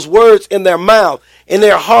put those words in their mouth, in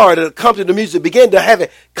their heart, and accompany the music, begin to have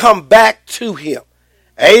it come back to him.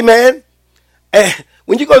 Amen. And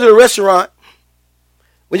when you go to the restaurant,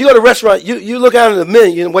 you look out in the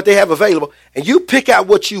menu and what they have available, and you pick out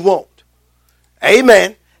what you want.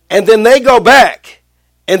 Amen. And then they go back,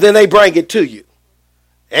 and then they bring it to you.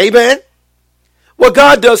 Amen. What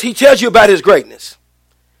God does, he tells you about his greatness.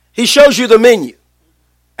 He shows you the menu.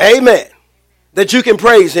 Amen. That you can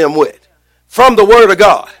praise him with from the word of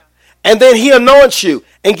God. And then he anoints you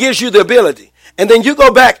and gives you the ability. And then you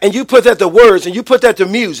go back and you put that to words and you put that to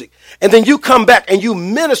music. And then you come back and you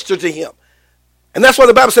minister to him. And that's what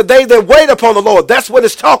the Bible said, they that wait upon the Lord. That's what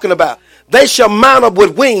it's talking about. They shall mount up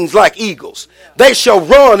with wings like eagles. They shall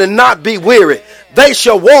run and not be weary. They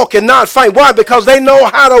shall walk and not faint. Why? Because they know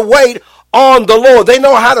how to wait on the Lord. They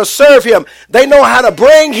know how to serve him. They know how to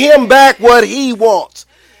bring him back what he wants.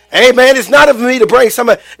 Amen. It's not for me to bring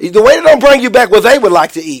somebody. The way they don't bring you back what they would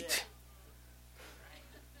like to eat.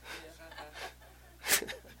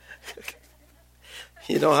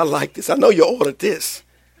 You know, I like this. I know you ordered this.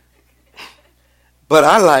 But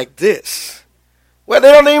I like this. Well,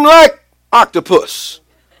 they don't even like octopus,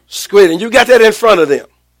 squid, and you got that in front of them.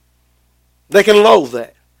 They can loathe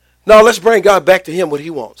that. No, let's bring God back to him what he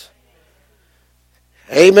wants.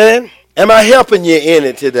 Amen. Am I helping you in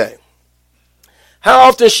it today? How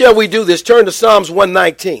often shall we do this? Turn to Psalms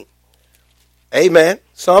 119. Amen.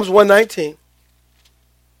 Psalms 119.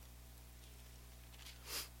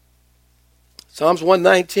 Psalms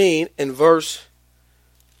 119 and verse.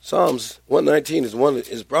 Psalms 119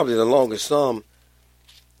 is probably the longest psalm.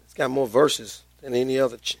 It's got more verses than any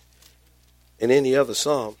other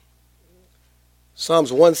psalm.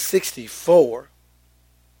 Psalms 164.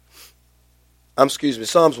 Psalms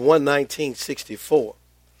 119:64.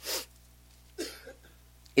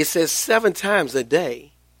 It says, 7 times a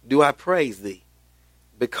day do I praise thee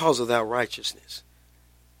because of thy righteousness.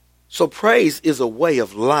 So praise is a way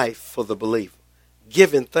of life for the believer,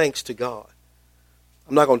 giving thanks to God.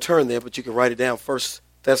 I'm not going to turn there, but you can write it down. 1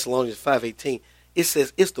 Thessalonians 5:18. It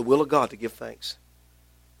says it's the will of God to give thanks.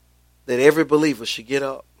 That every believer should get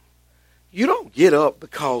up. You don't get up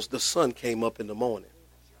because the sun came up in the morning.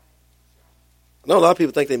 I know a lot of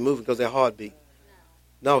people think they're moving because their heart beat.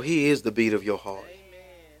 No, he is the beat of your heart.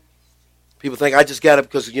 People think I just got up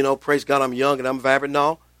because, praise God, I'm young and I'm vibrant.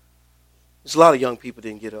 No. There's a lot of young people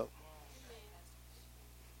didn't get up.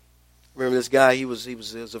 Remember this guy, he was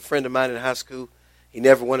a friend of mine in high school. He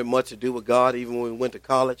never wanted much to do with God, even when we went to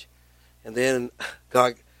college. And then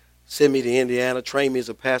God sent me to Indiana, trained me as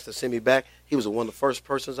a pastor, sent me back. He was one of the first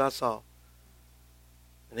persons I saw.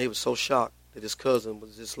 And he was so shocked that his cousin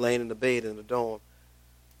was just laying in the bed in the dorm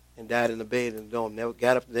and died in the bed in the dorm. Never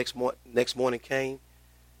got up the next morning came.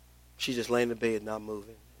 She's just laying in the bed, not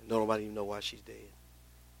moving. And nobody even know why she's dead.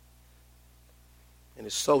 And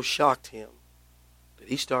it so shocked him that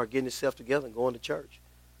he started getting himself together and going to church.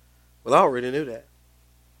 Well, I already knew that.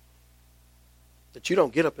 That you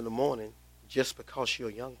don't get up in the morning just because you're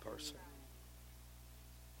a young person.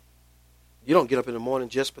 You don't get up in the morning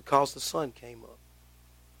just because the sun came up.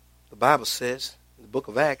 The Bible says in the book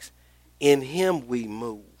of Acts, in him we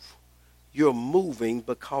move. You're moving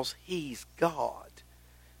because he's God.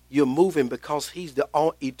 You're moving because he's the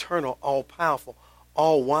all-eternal, all-powerful,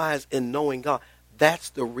 all-wise, and knowing God. That's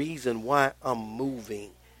the reason why I'm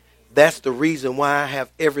moving. That's the reason why I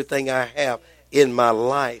have everything I have in my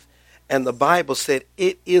life. And the Bible said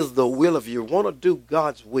it is the will of you. You want to do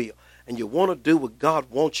God's will. And you want to do what God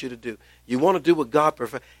wants you to do. You want to do what God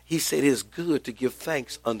prefers. He said it is good to give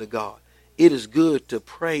thanks unto God. It is good to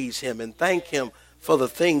praise him and thank him for the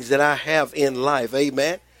things that I have in life.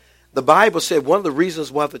 Amen. The Bible said one of the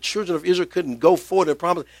reasons why the children of Israel couldn't go forward in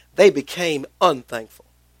promise, they became unthankful.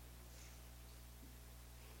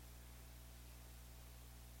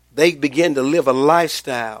 they begin to live a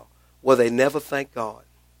lifestyle where they never thank God.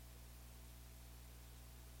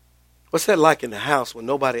 What's that like in the house when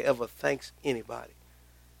nobody ever thanks anybody?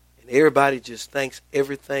 And everybody just thinks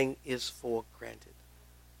everything is for granted.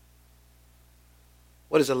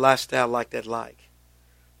 What is a lifestyle like that like?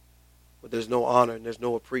 Where there's no honor and there's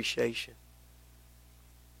no appreciation.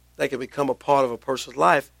 That can become a part of a person's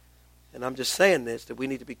life. And I'm just saying this, that we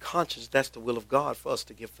need to be conscious that's the will of God for us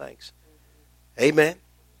to give thanks. Amen.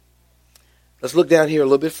 Let's look down here a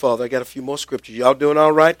little bit further. I got a few more scriptures. Y'all doing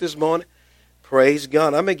all right this morning? Praise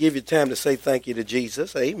God. I'm going to give you time to say thank you to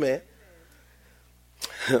Jesus. Amen.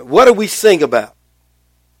 What do we sing about?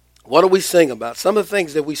 What do we sing about? Some of the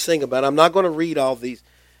things that we sing about, I'm not going to read all these.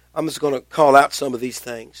 I'm just going to call out some of these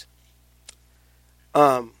things.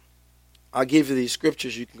 I'll give you these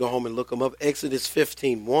scriptures. You can go home and look them up. Exodus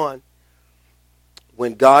 15:1.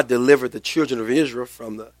 When God delivered the children of Israel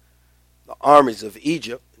from the armies of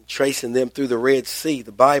Egypt and tracing them through the Red Sea,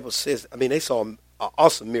 the Bible says, they saw an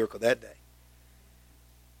awesome miracle that day.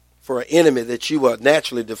 For an enemy that you are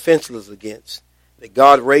naturally defenseless against, that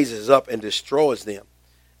God raises up and destroys them.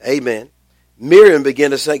 Amen. Miriam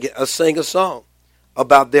began to sing a song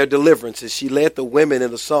about their deliverance, and she led the women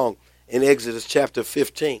in a song in Exodus chapter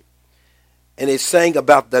 15. And it sang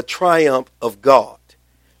about the triumph of God.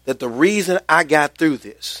 That the reason I got through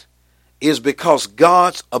this is because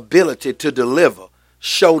God's ability to deliver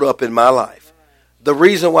showed up in my life. The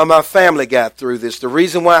reason why my family got through this, the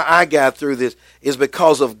reason why I got through this is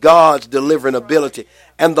because of God's delivering ability.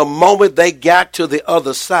 And the moment they got to the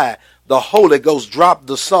other side, the Holy Ghost dropped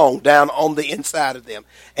the song down on the inside of them.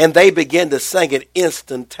 And they began to sing it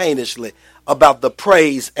instantaneously about the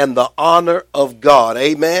praise and the honor of God.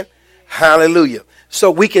 Amen. Hallelujah.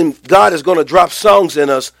 So God is going to drop songs in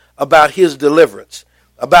us about his deliverance,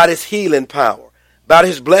 about his healing power, about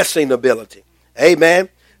his blessing ability. Amen.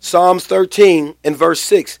 Psalms 13 and verse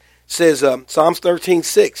 6 says, Psalms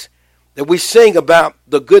 13:6, that we sing about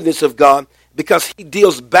the goodness of God because he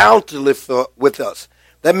deals bountifully with us.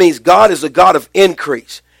 That means God is a God of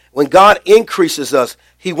increase. When God increases us,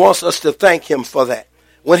 he wants us to thank him for that.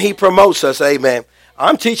 When he promotes us, amen.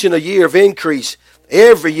 I'm teaching a year of increase.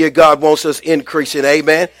 Every year God wants us increasing,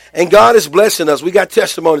 amen. And God is blessing us. We got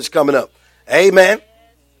testimonies coming up. Amen.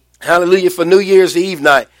 Hallelujah. For New Year's Eve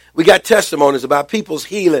night, we got testimonies about people's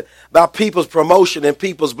healing, about people's promotion and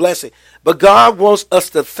people's blessing. But God wants us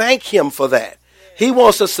to thank him for that. He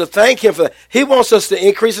wants us to thank him for that. He wants us to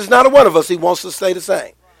increase. It's not a one of us. He wants to stay the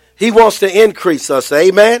same. He wants to increase us.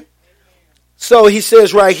 Amen. So he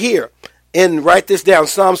says right here, and write this down,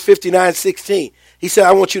 Psalms 59:16. He said,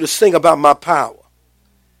 I want you to sing about my power.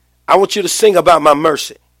 I want you to sing about my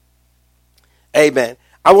mercy. Amen.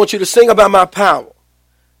 I want you to sing about my power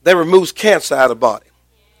that removes cancer out of the body.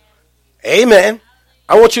 Amen.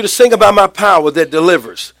 I want you to sing about my power that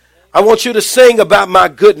delivers. I want you to sing about my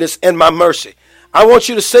goodness and my mercy. I want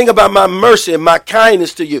you to sing about my mercy and my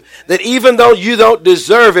kindness to you. That even though you don't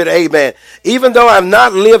deserve it, amen, even though I've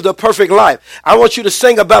not lived a perfect life, I want you to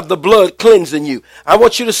sing about the blood cleansing you. I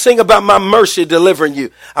want you to sing about my mercy delivering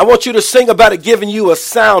you. I want you to sing about it giving you a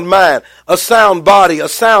sound mind, a sound body, a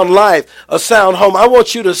sound life, a sound home. I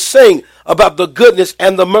want you to sing about the goodness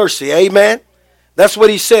and the mercy, amen. That's what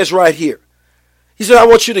he says right here. He said, I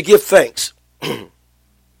want you to give thanks. And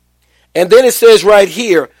then it says right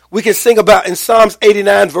here, we can sing about in Psalms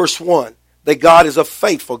 89 verse 1, that God is a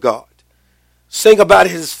faithful God. Sing about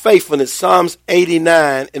his faithfulness, Psalms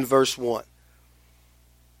 89 and verse 1.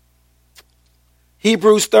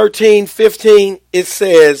 Hebrews 13:15, it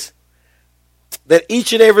says that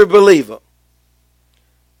each and every believer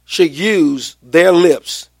should use their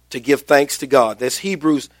lips to give thanks to God. That's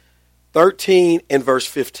Hebrews 13 and verse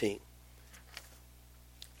 15.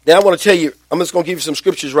 Now I want to tell you, I'm just going to give you some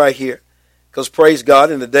scriptures right here. Because praise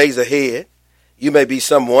God, in the days ahead, you may be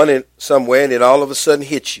somewhere and it all of a sudden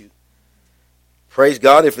hits you. Praise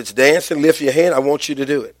God, if it's dancing, lift your hand. I want you to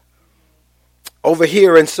do it. Over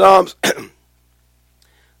here in Psalms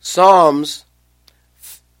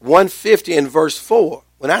 150 and verse 4,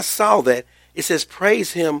 when I saw that, it says,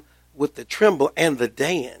 praise him with the tremble and the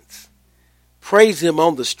dance. Praise him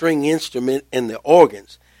on the string instrument and the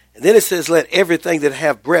organs. And then it says, let everything that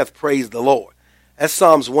have breath praise the Lord. That's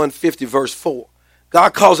Psalms 150 verse 4.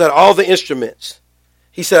 God calls out all the instruments.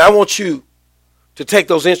 He said, I want you to take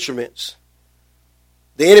those instruments.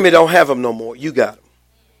 The enemy don't have them no more. You got them.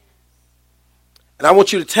 And I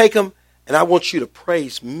want you to take them and I want you to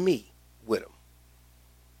praise me with them.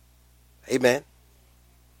 Amen.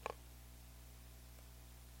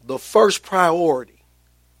 The first priority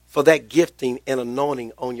for that gifting and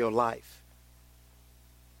anointing on your life.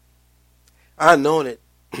 I anointed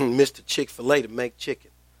Mr. Chick-fil-A to make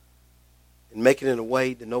chicken and make it in a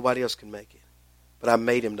way that nobody else can make it. But I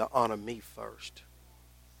made him to honor me first.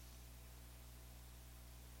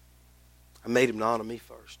 I made him to honor me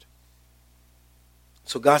first.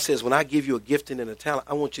 So God says, when I give you a gifting and a talent,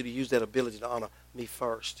 I want you to use that ability to honor me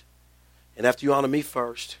first. And after you honor me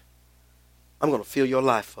first, I'm going to fill your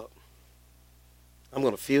life up. I'm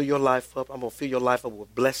going to fill your life up. I'm going to fill your life up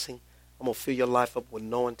with blessing. I'm going to fill your life up with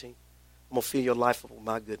anointing. I'm going to fill your life up with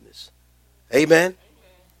my goodness. Amen?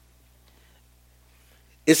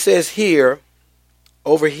 It says here,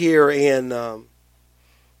 over here in the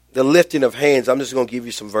lifting of hands, I'm just going to give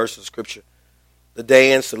you some verses of Scripture. The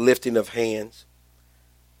dance, the lifting of hands.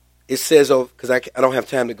 It says, because I don't have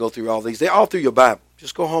time to go through all these. They're all through your Bible.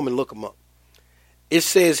 Just go home and look them up. It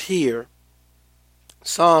says here,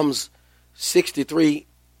 Psalms 63,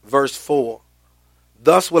 verse 4,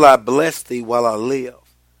 thus will I bless thee while I live.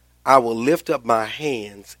 I will lift up my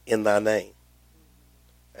hands in thy name.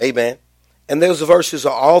 Amen. And those verses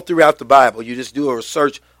are all throughout the Bible. You just do a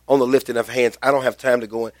research on the lifting of hands. I don't have time to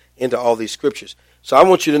go into all these scriptures. So I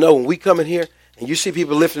want you to know when we come in here and you see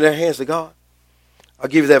people lifting their hands to God, I'll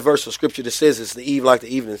give you that verse of scripture that says it's like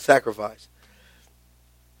the evening sacrifice.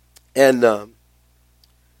 And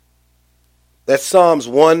that's Psalms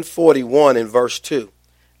 141 in verse 2.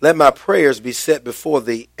 Let my prayers be set before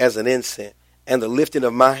thee as an incense, and the lifting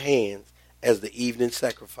of my hands as the evening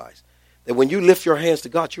sacrifice. That when you lift your hands to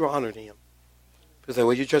God, you're honoring him. People say,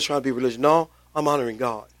 well, you're just trying to be religious. No, I'm honoring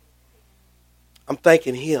God. I'm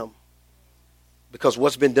thanking him. Because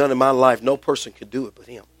what's been done in my life, no person could do it but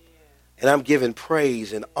him. And I'm giving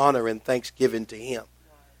praise and honor and thanksgiving to him.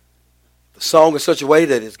 The song is such a way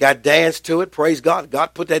that it's got dance to it. Praise God.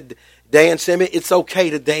 God put that dance in me. It's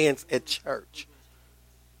okay to dance at church.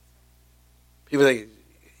 People say,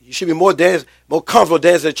 you should be more comfortable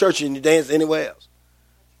dancing at church than you dance anywhere else.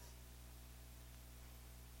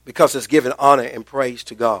 Because it's giving honor and praise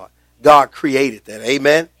to God. God created that.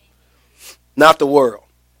 Amen? Not the world.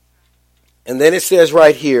 And then it says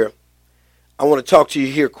right here, I want to talk to you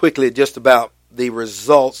here quickly just about the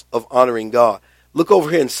results of honoring God. Look over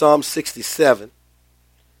here in Psalm 67.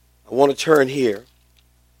 I want to turn here.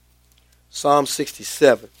 Psalm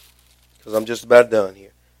 67, because I'm just about done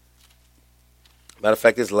here. Matter of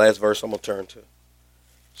fact, this is the last verse I'm going to turn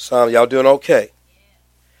to. Y'all doing okay?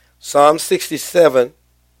 Psalm 67.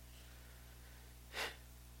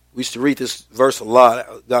 We used to read this verse a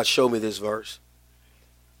lot. God showed me this verse.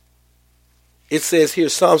 It says here,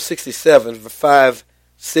 Psalm 67, 5,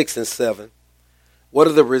 6, and 7. What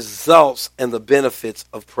are the results and the benefits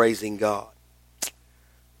of praising God?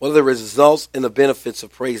 What are the results and the benefits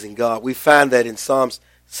of praising God? We find that in Psalms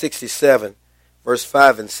 67, verse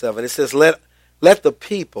 5 and 7. It says, let the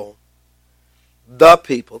people,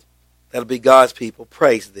 that'll be God's people,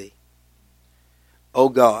 praise thee. O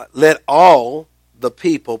God, let all the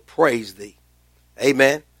people praise thee.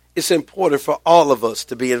 Amen. It's important for all of us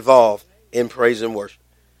to be involved in praise and worship.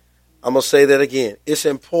 I'm going to say that again. It's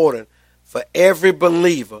important for every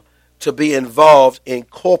believer to be involved in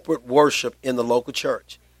corporate worship in the local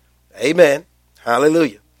church. Amen.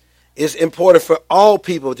 Hallelujah. It's important for all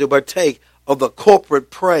people to partake of the corporate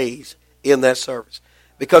praise in that service.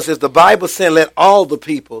 Because if the Bible said let all the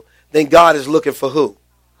people, then God is looking for who?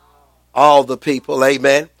 All the people.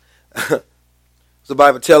 Amen. The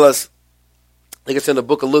Bible tells us, I think it's in the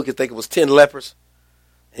book of Luke, I think it was 10 lepers.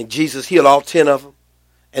 And Jesus healed all 10 of them.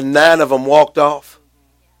 And 9 of them walked off.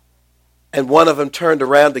 And 1 of them turned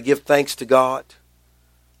around to give thanks to God.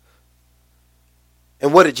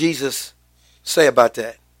 And what did Jesus say about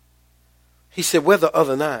that? He said, where the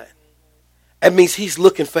other 9? That means he's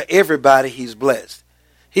looking for everybody he's blessed.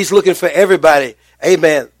 He's looking for everybody,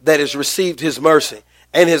 amen, that has received his mercy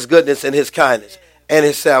and his goodness and his kindness and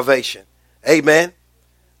his salvation. Amen.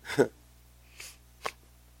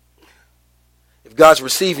 If God's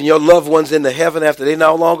receiving your loved ones into heaven after they're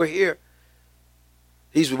no longer here,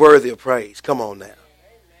 he's worthy of praise. Come on now.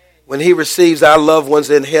 When he receives our loved ones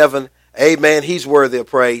in heaven, amen, he's worthy of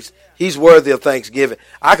praise. He's worthy of thanksgiving.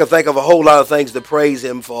 I can think of a whole lot of things to praise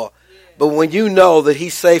him for. But when you know that he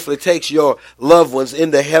safely takes your loved ones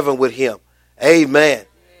into heaven with him, amen,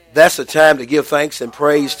 that's a time to give thanks and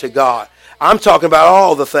praise to God. I'm talking about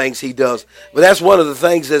all the things he does. But that's one of the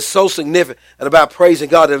things that's so significant about praising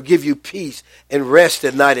God. It'll give you peace and rest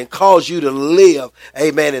at night and cause you to live,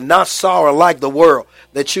 amen, and not sorrow like the world,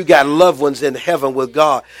 that you got loved ones in heaven with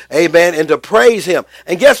God, amen, and to praise him.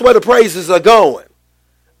 And guess where the praises are going?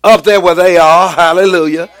 Up there where they are,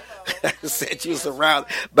 hallelujah. Said you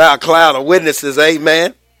surrounded by a cloud of witnesses,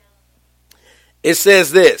 amen. It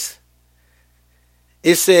says this.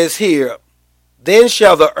 It says here, then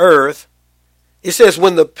shall the earth, it says,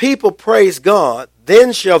 when the people praise God,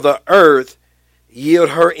 then shall the earth yield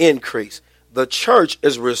her increase. The church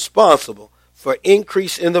is responsible for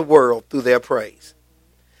increase in the world through their praise.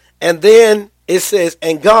 And then it says,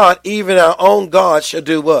 and God, even our own God, shall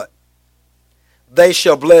do what? They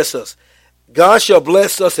shall bless us. God shall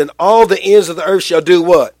bless us, and all the ends of the earth shall do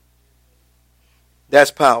what?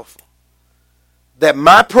 That's powerful. That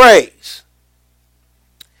my praise,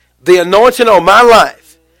 the anointing on my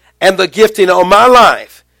life, and the gifting on my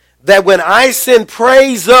life, that when I send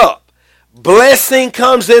praise up, blessing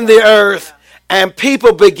comes in the earth, and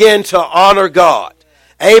people begin to honor God.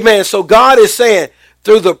 Amen. So God is saying,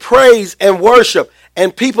 through the praise and worship,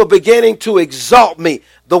 and people beginning to exalt me,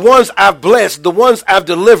 the ones I've blessed, the ones I've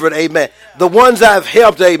delivered, amen, the ones I've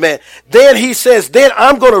helped, amen. Then he says, then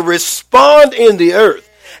I'm going to respond in the earth.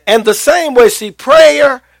 And the same way, see,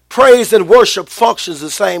 prayer, praise, and worship functions the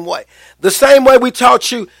same way. The same way we taught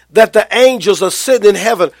you that the angels are sitting in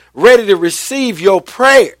heaven ready to receive your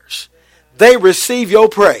prayers. They receive your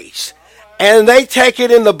praise. And they take it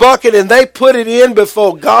in the bucket and they put it in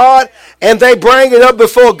before God, and they bring it up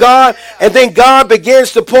before God, and then God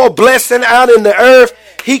begins to pour blessing out in the earth.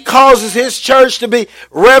 He causes his church to be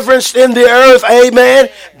reverenced in the earth. Amen.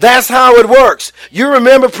 That's how it works. You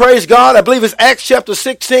remember, praise God, I believe it's Acts chapter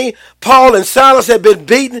 16. Paul and Silas had been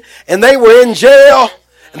beaten and they were in jail.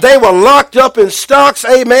 They were locked up in stocks.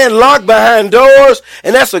 Amen. Locked behind doors.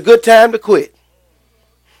 And that's a good time to quit.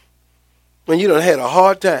 When you done had a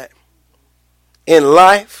hard time in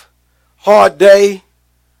life, hard day,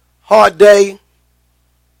 hard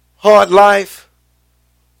life.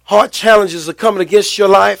 Hard challenges are coming against your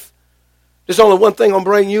life. There's only one thing going to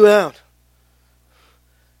bring you out.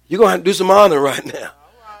 You're going to have to do some honor right now.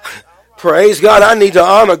 Praise God. I need to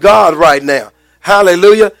honor God right now.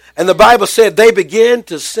 Hallelujah. And the Bible said they began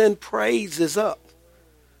to send praises up.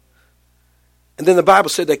 And then the Bible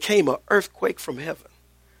said there came an earthquake from heaven.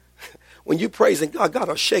 When you praising God, God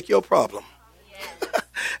will shake your problem.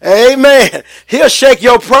 Amen. He'll shake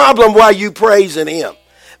your problem while you praising him.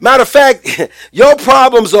 Matter of fact, your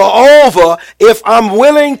problems are over if I'm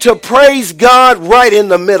willing to praise God right in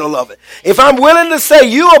the middle of it. If I'm willing to say,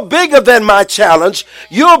 you are bigger than my challenge.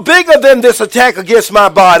 You're bigger than this attack against my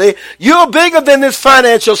body. You're bigger than this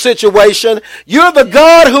financial situation. You're the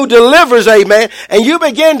God who delivers, amen. And you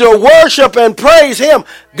begin to worship and praise him.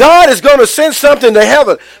 God is going to send something to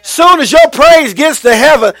heaven. Soon as your praise gets to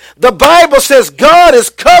heaven, the Bible says God is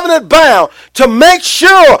covenant bound to make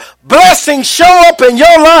sure blessings show up in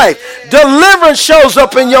your life. Deliverance shows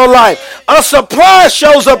up in your life. A supply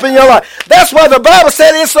shows up in your life. That's why the Bible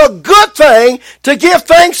said it's a good thing to give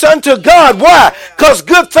thanks unto God. Why? Because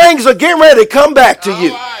good things are getting ready to come back to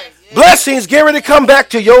you. Blessings getting ready to come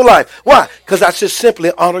back to your life. Why? Because I just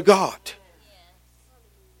simply honor God.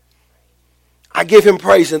 I give him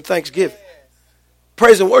praise and thanksgiving.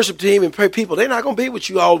 Praise and worship to him and pray people. They're not going to be with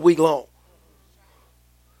you all week long.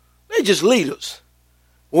 They're just leaders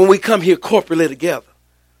when we come here corporately together.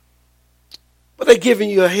 But they're giving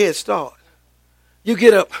you a head start. You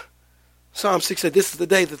get up. Psalm 6 said, this is the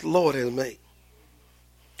day that the Lord has made.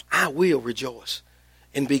 I will rejoice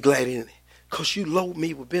and be glad in it, because you load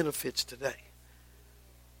me with benefits today.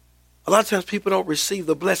 A lot of times people don't receive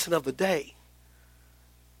the blessing of the day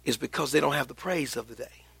is because they don't have the praise of the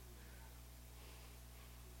day.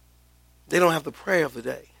 They don't have the prayer of the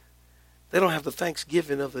day. They don't have the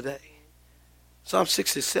thanksgiving of the day. Psalm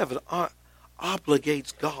 67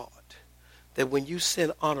 obligates God that when you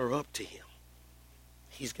send honor up to him,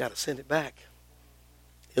 he's got to send it back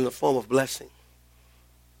in the form of blessing.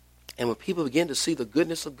 And when people begin to see the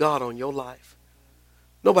goodness of God on your life,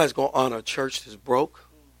 nobody's going to honor a church that's broke.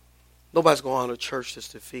 Nobody's going to honor a church that's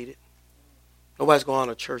defeated. Nobody's going to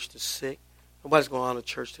honor a church that's sick. Nobody's going to honor a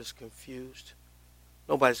church that's confused.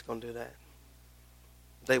 Nobody's going to do that.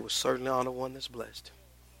 They will certainly honor one that's blessed.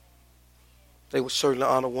 They will certainly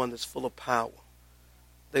honor one that's full of power.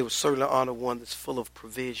 They will certainly honor one that's full of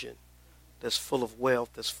provision, that's full of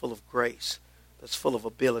wealth, that's full of grace, that's full of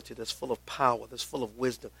ability, that's full of power, that's full of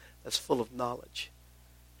wisdom, that's full of knowledge.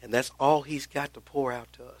 And that's all he's got to pour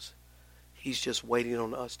out to us. He's just waiting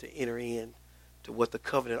on us to enter in to what the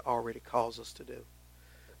covenant already calls us to do.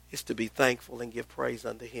 It's to be thankful and give praise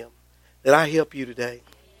unto him. Did I help you today?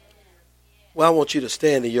 Well, I want you to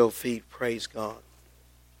stand to your feet. Praise God.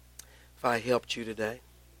 If I helped you today.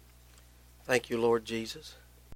 Thank you, Lord Jesus.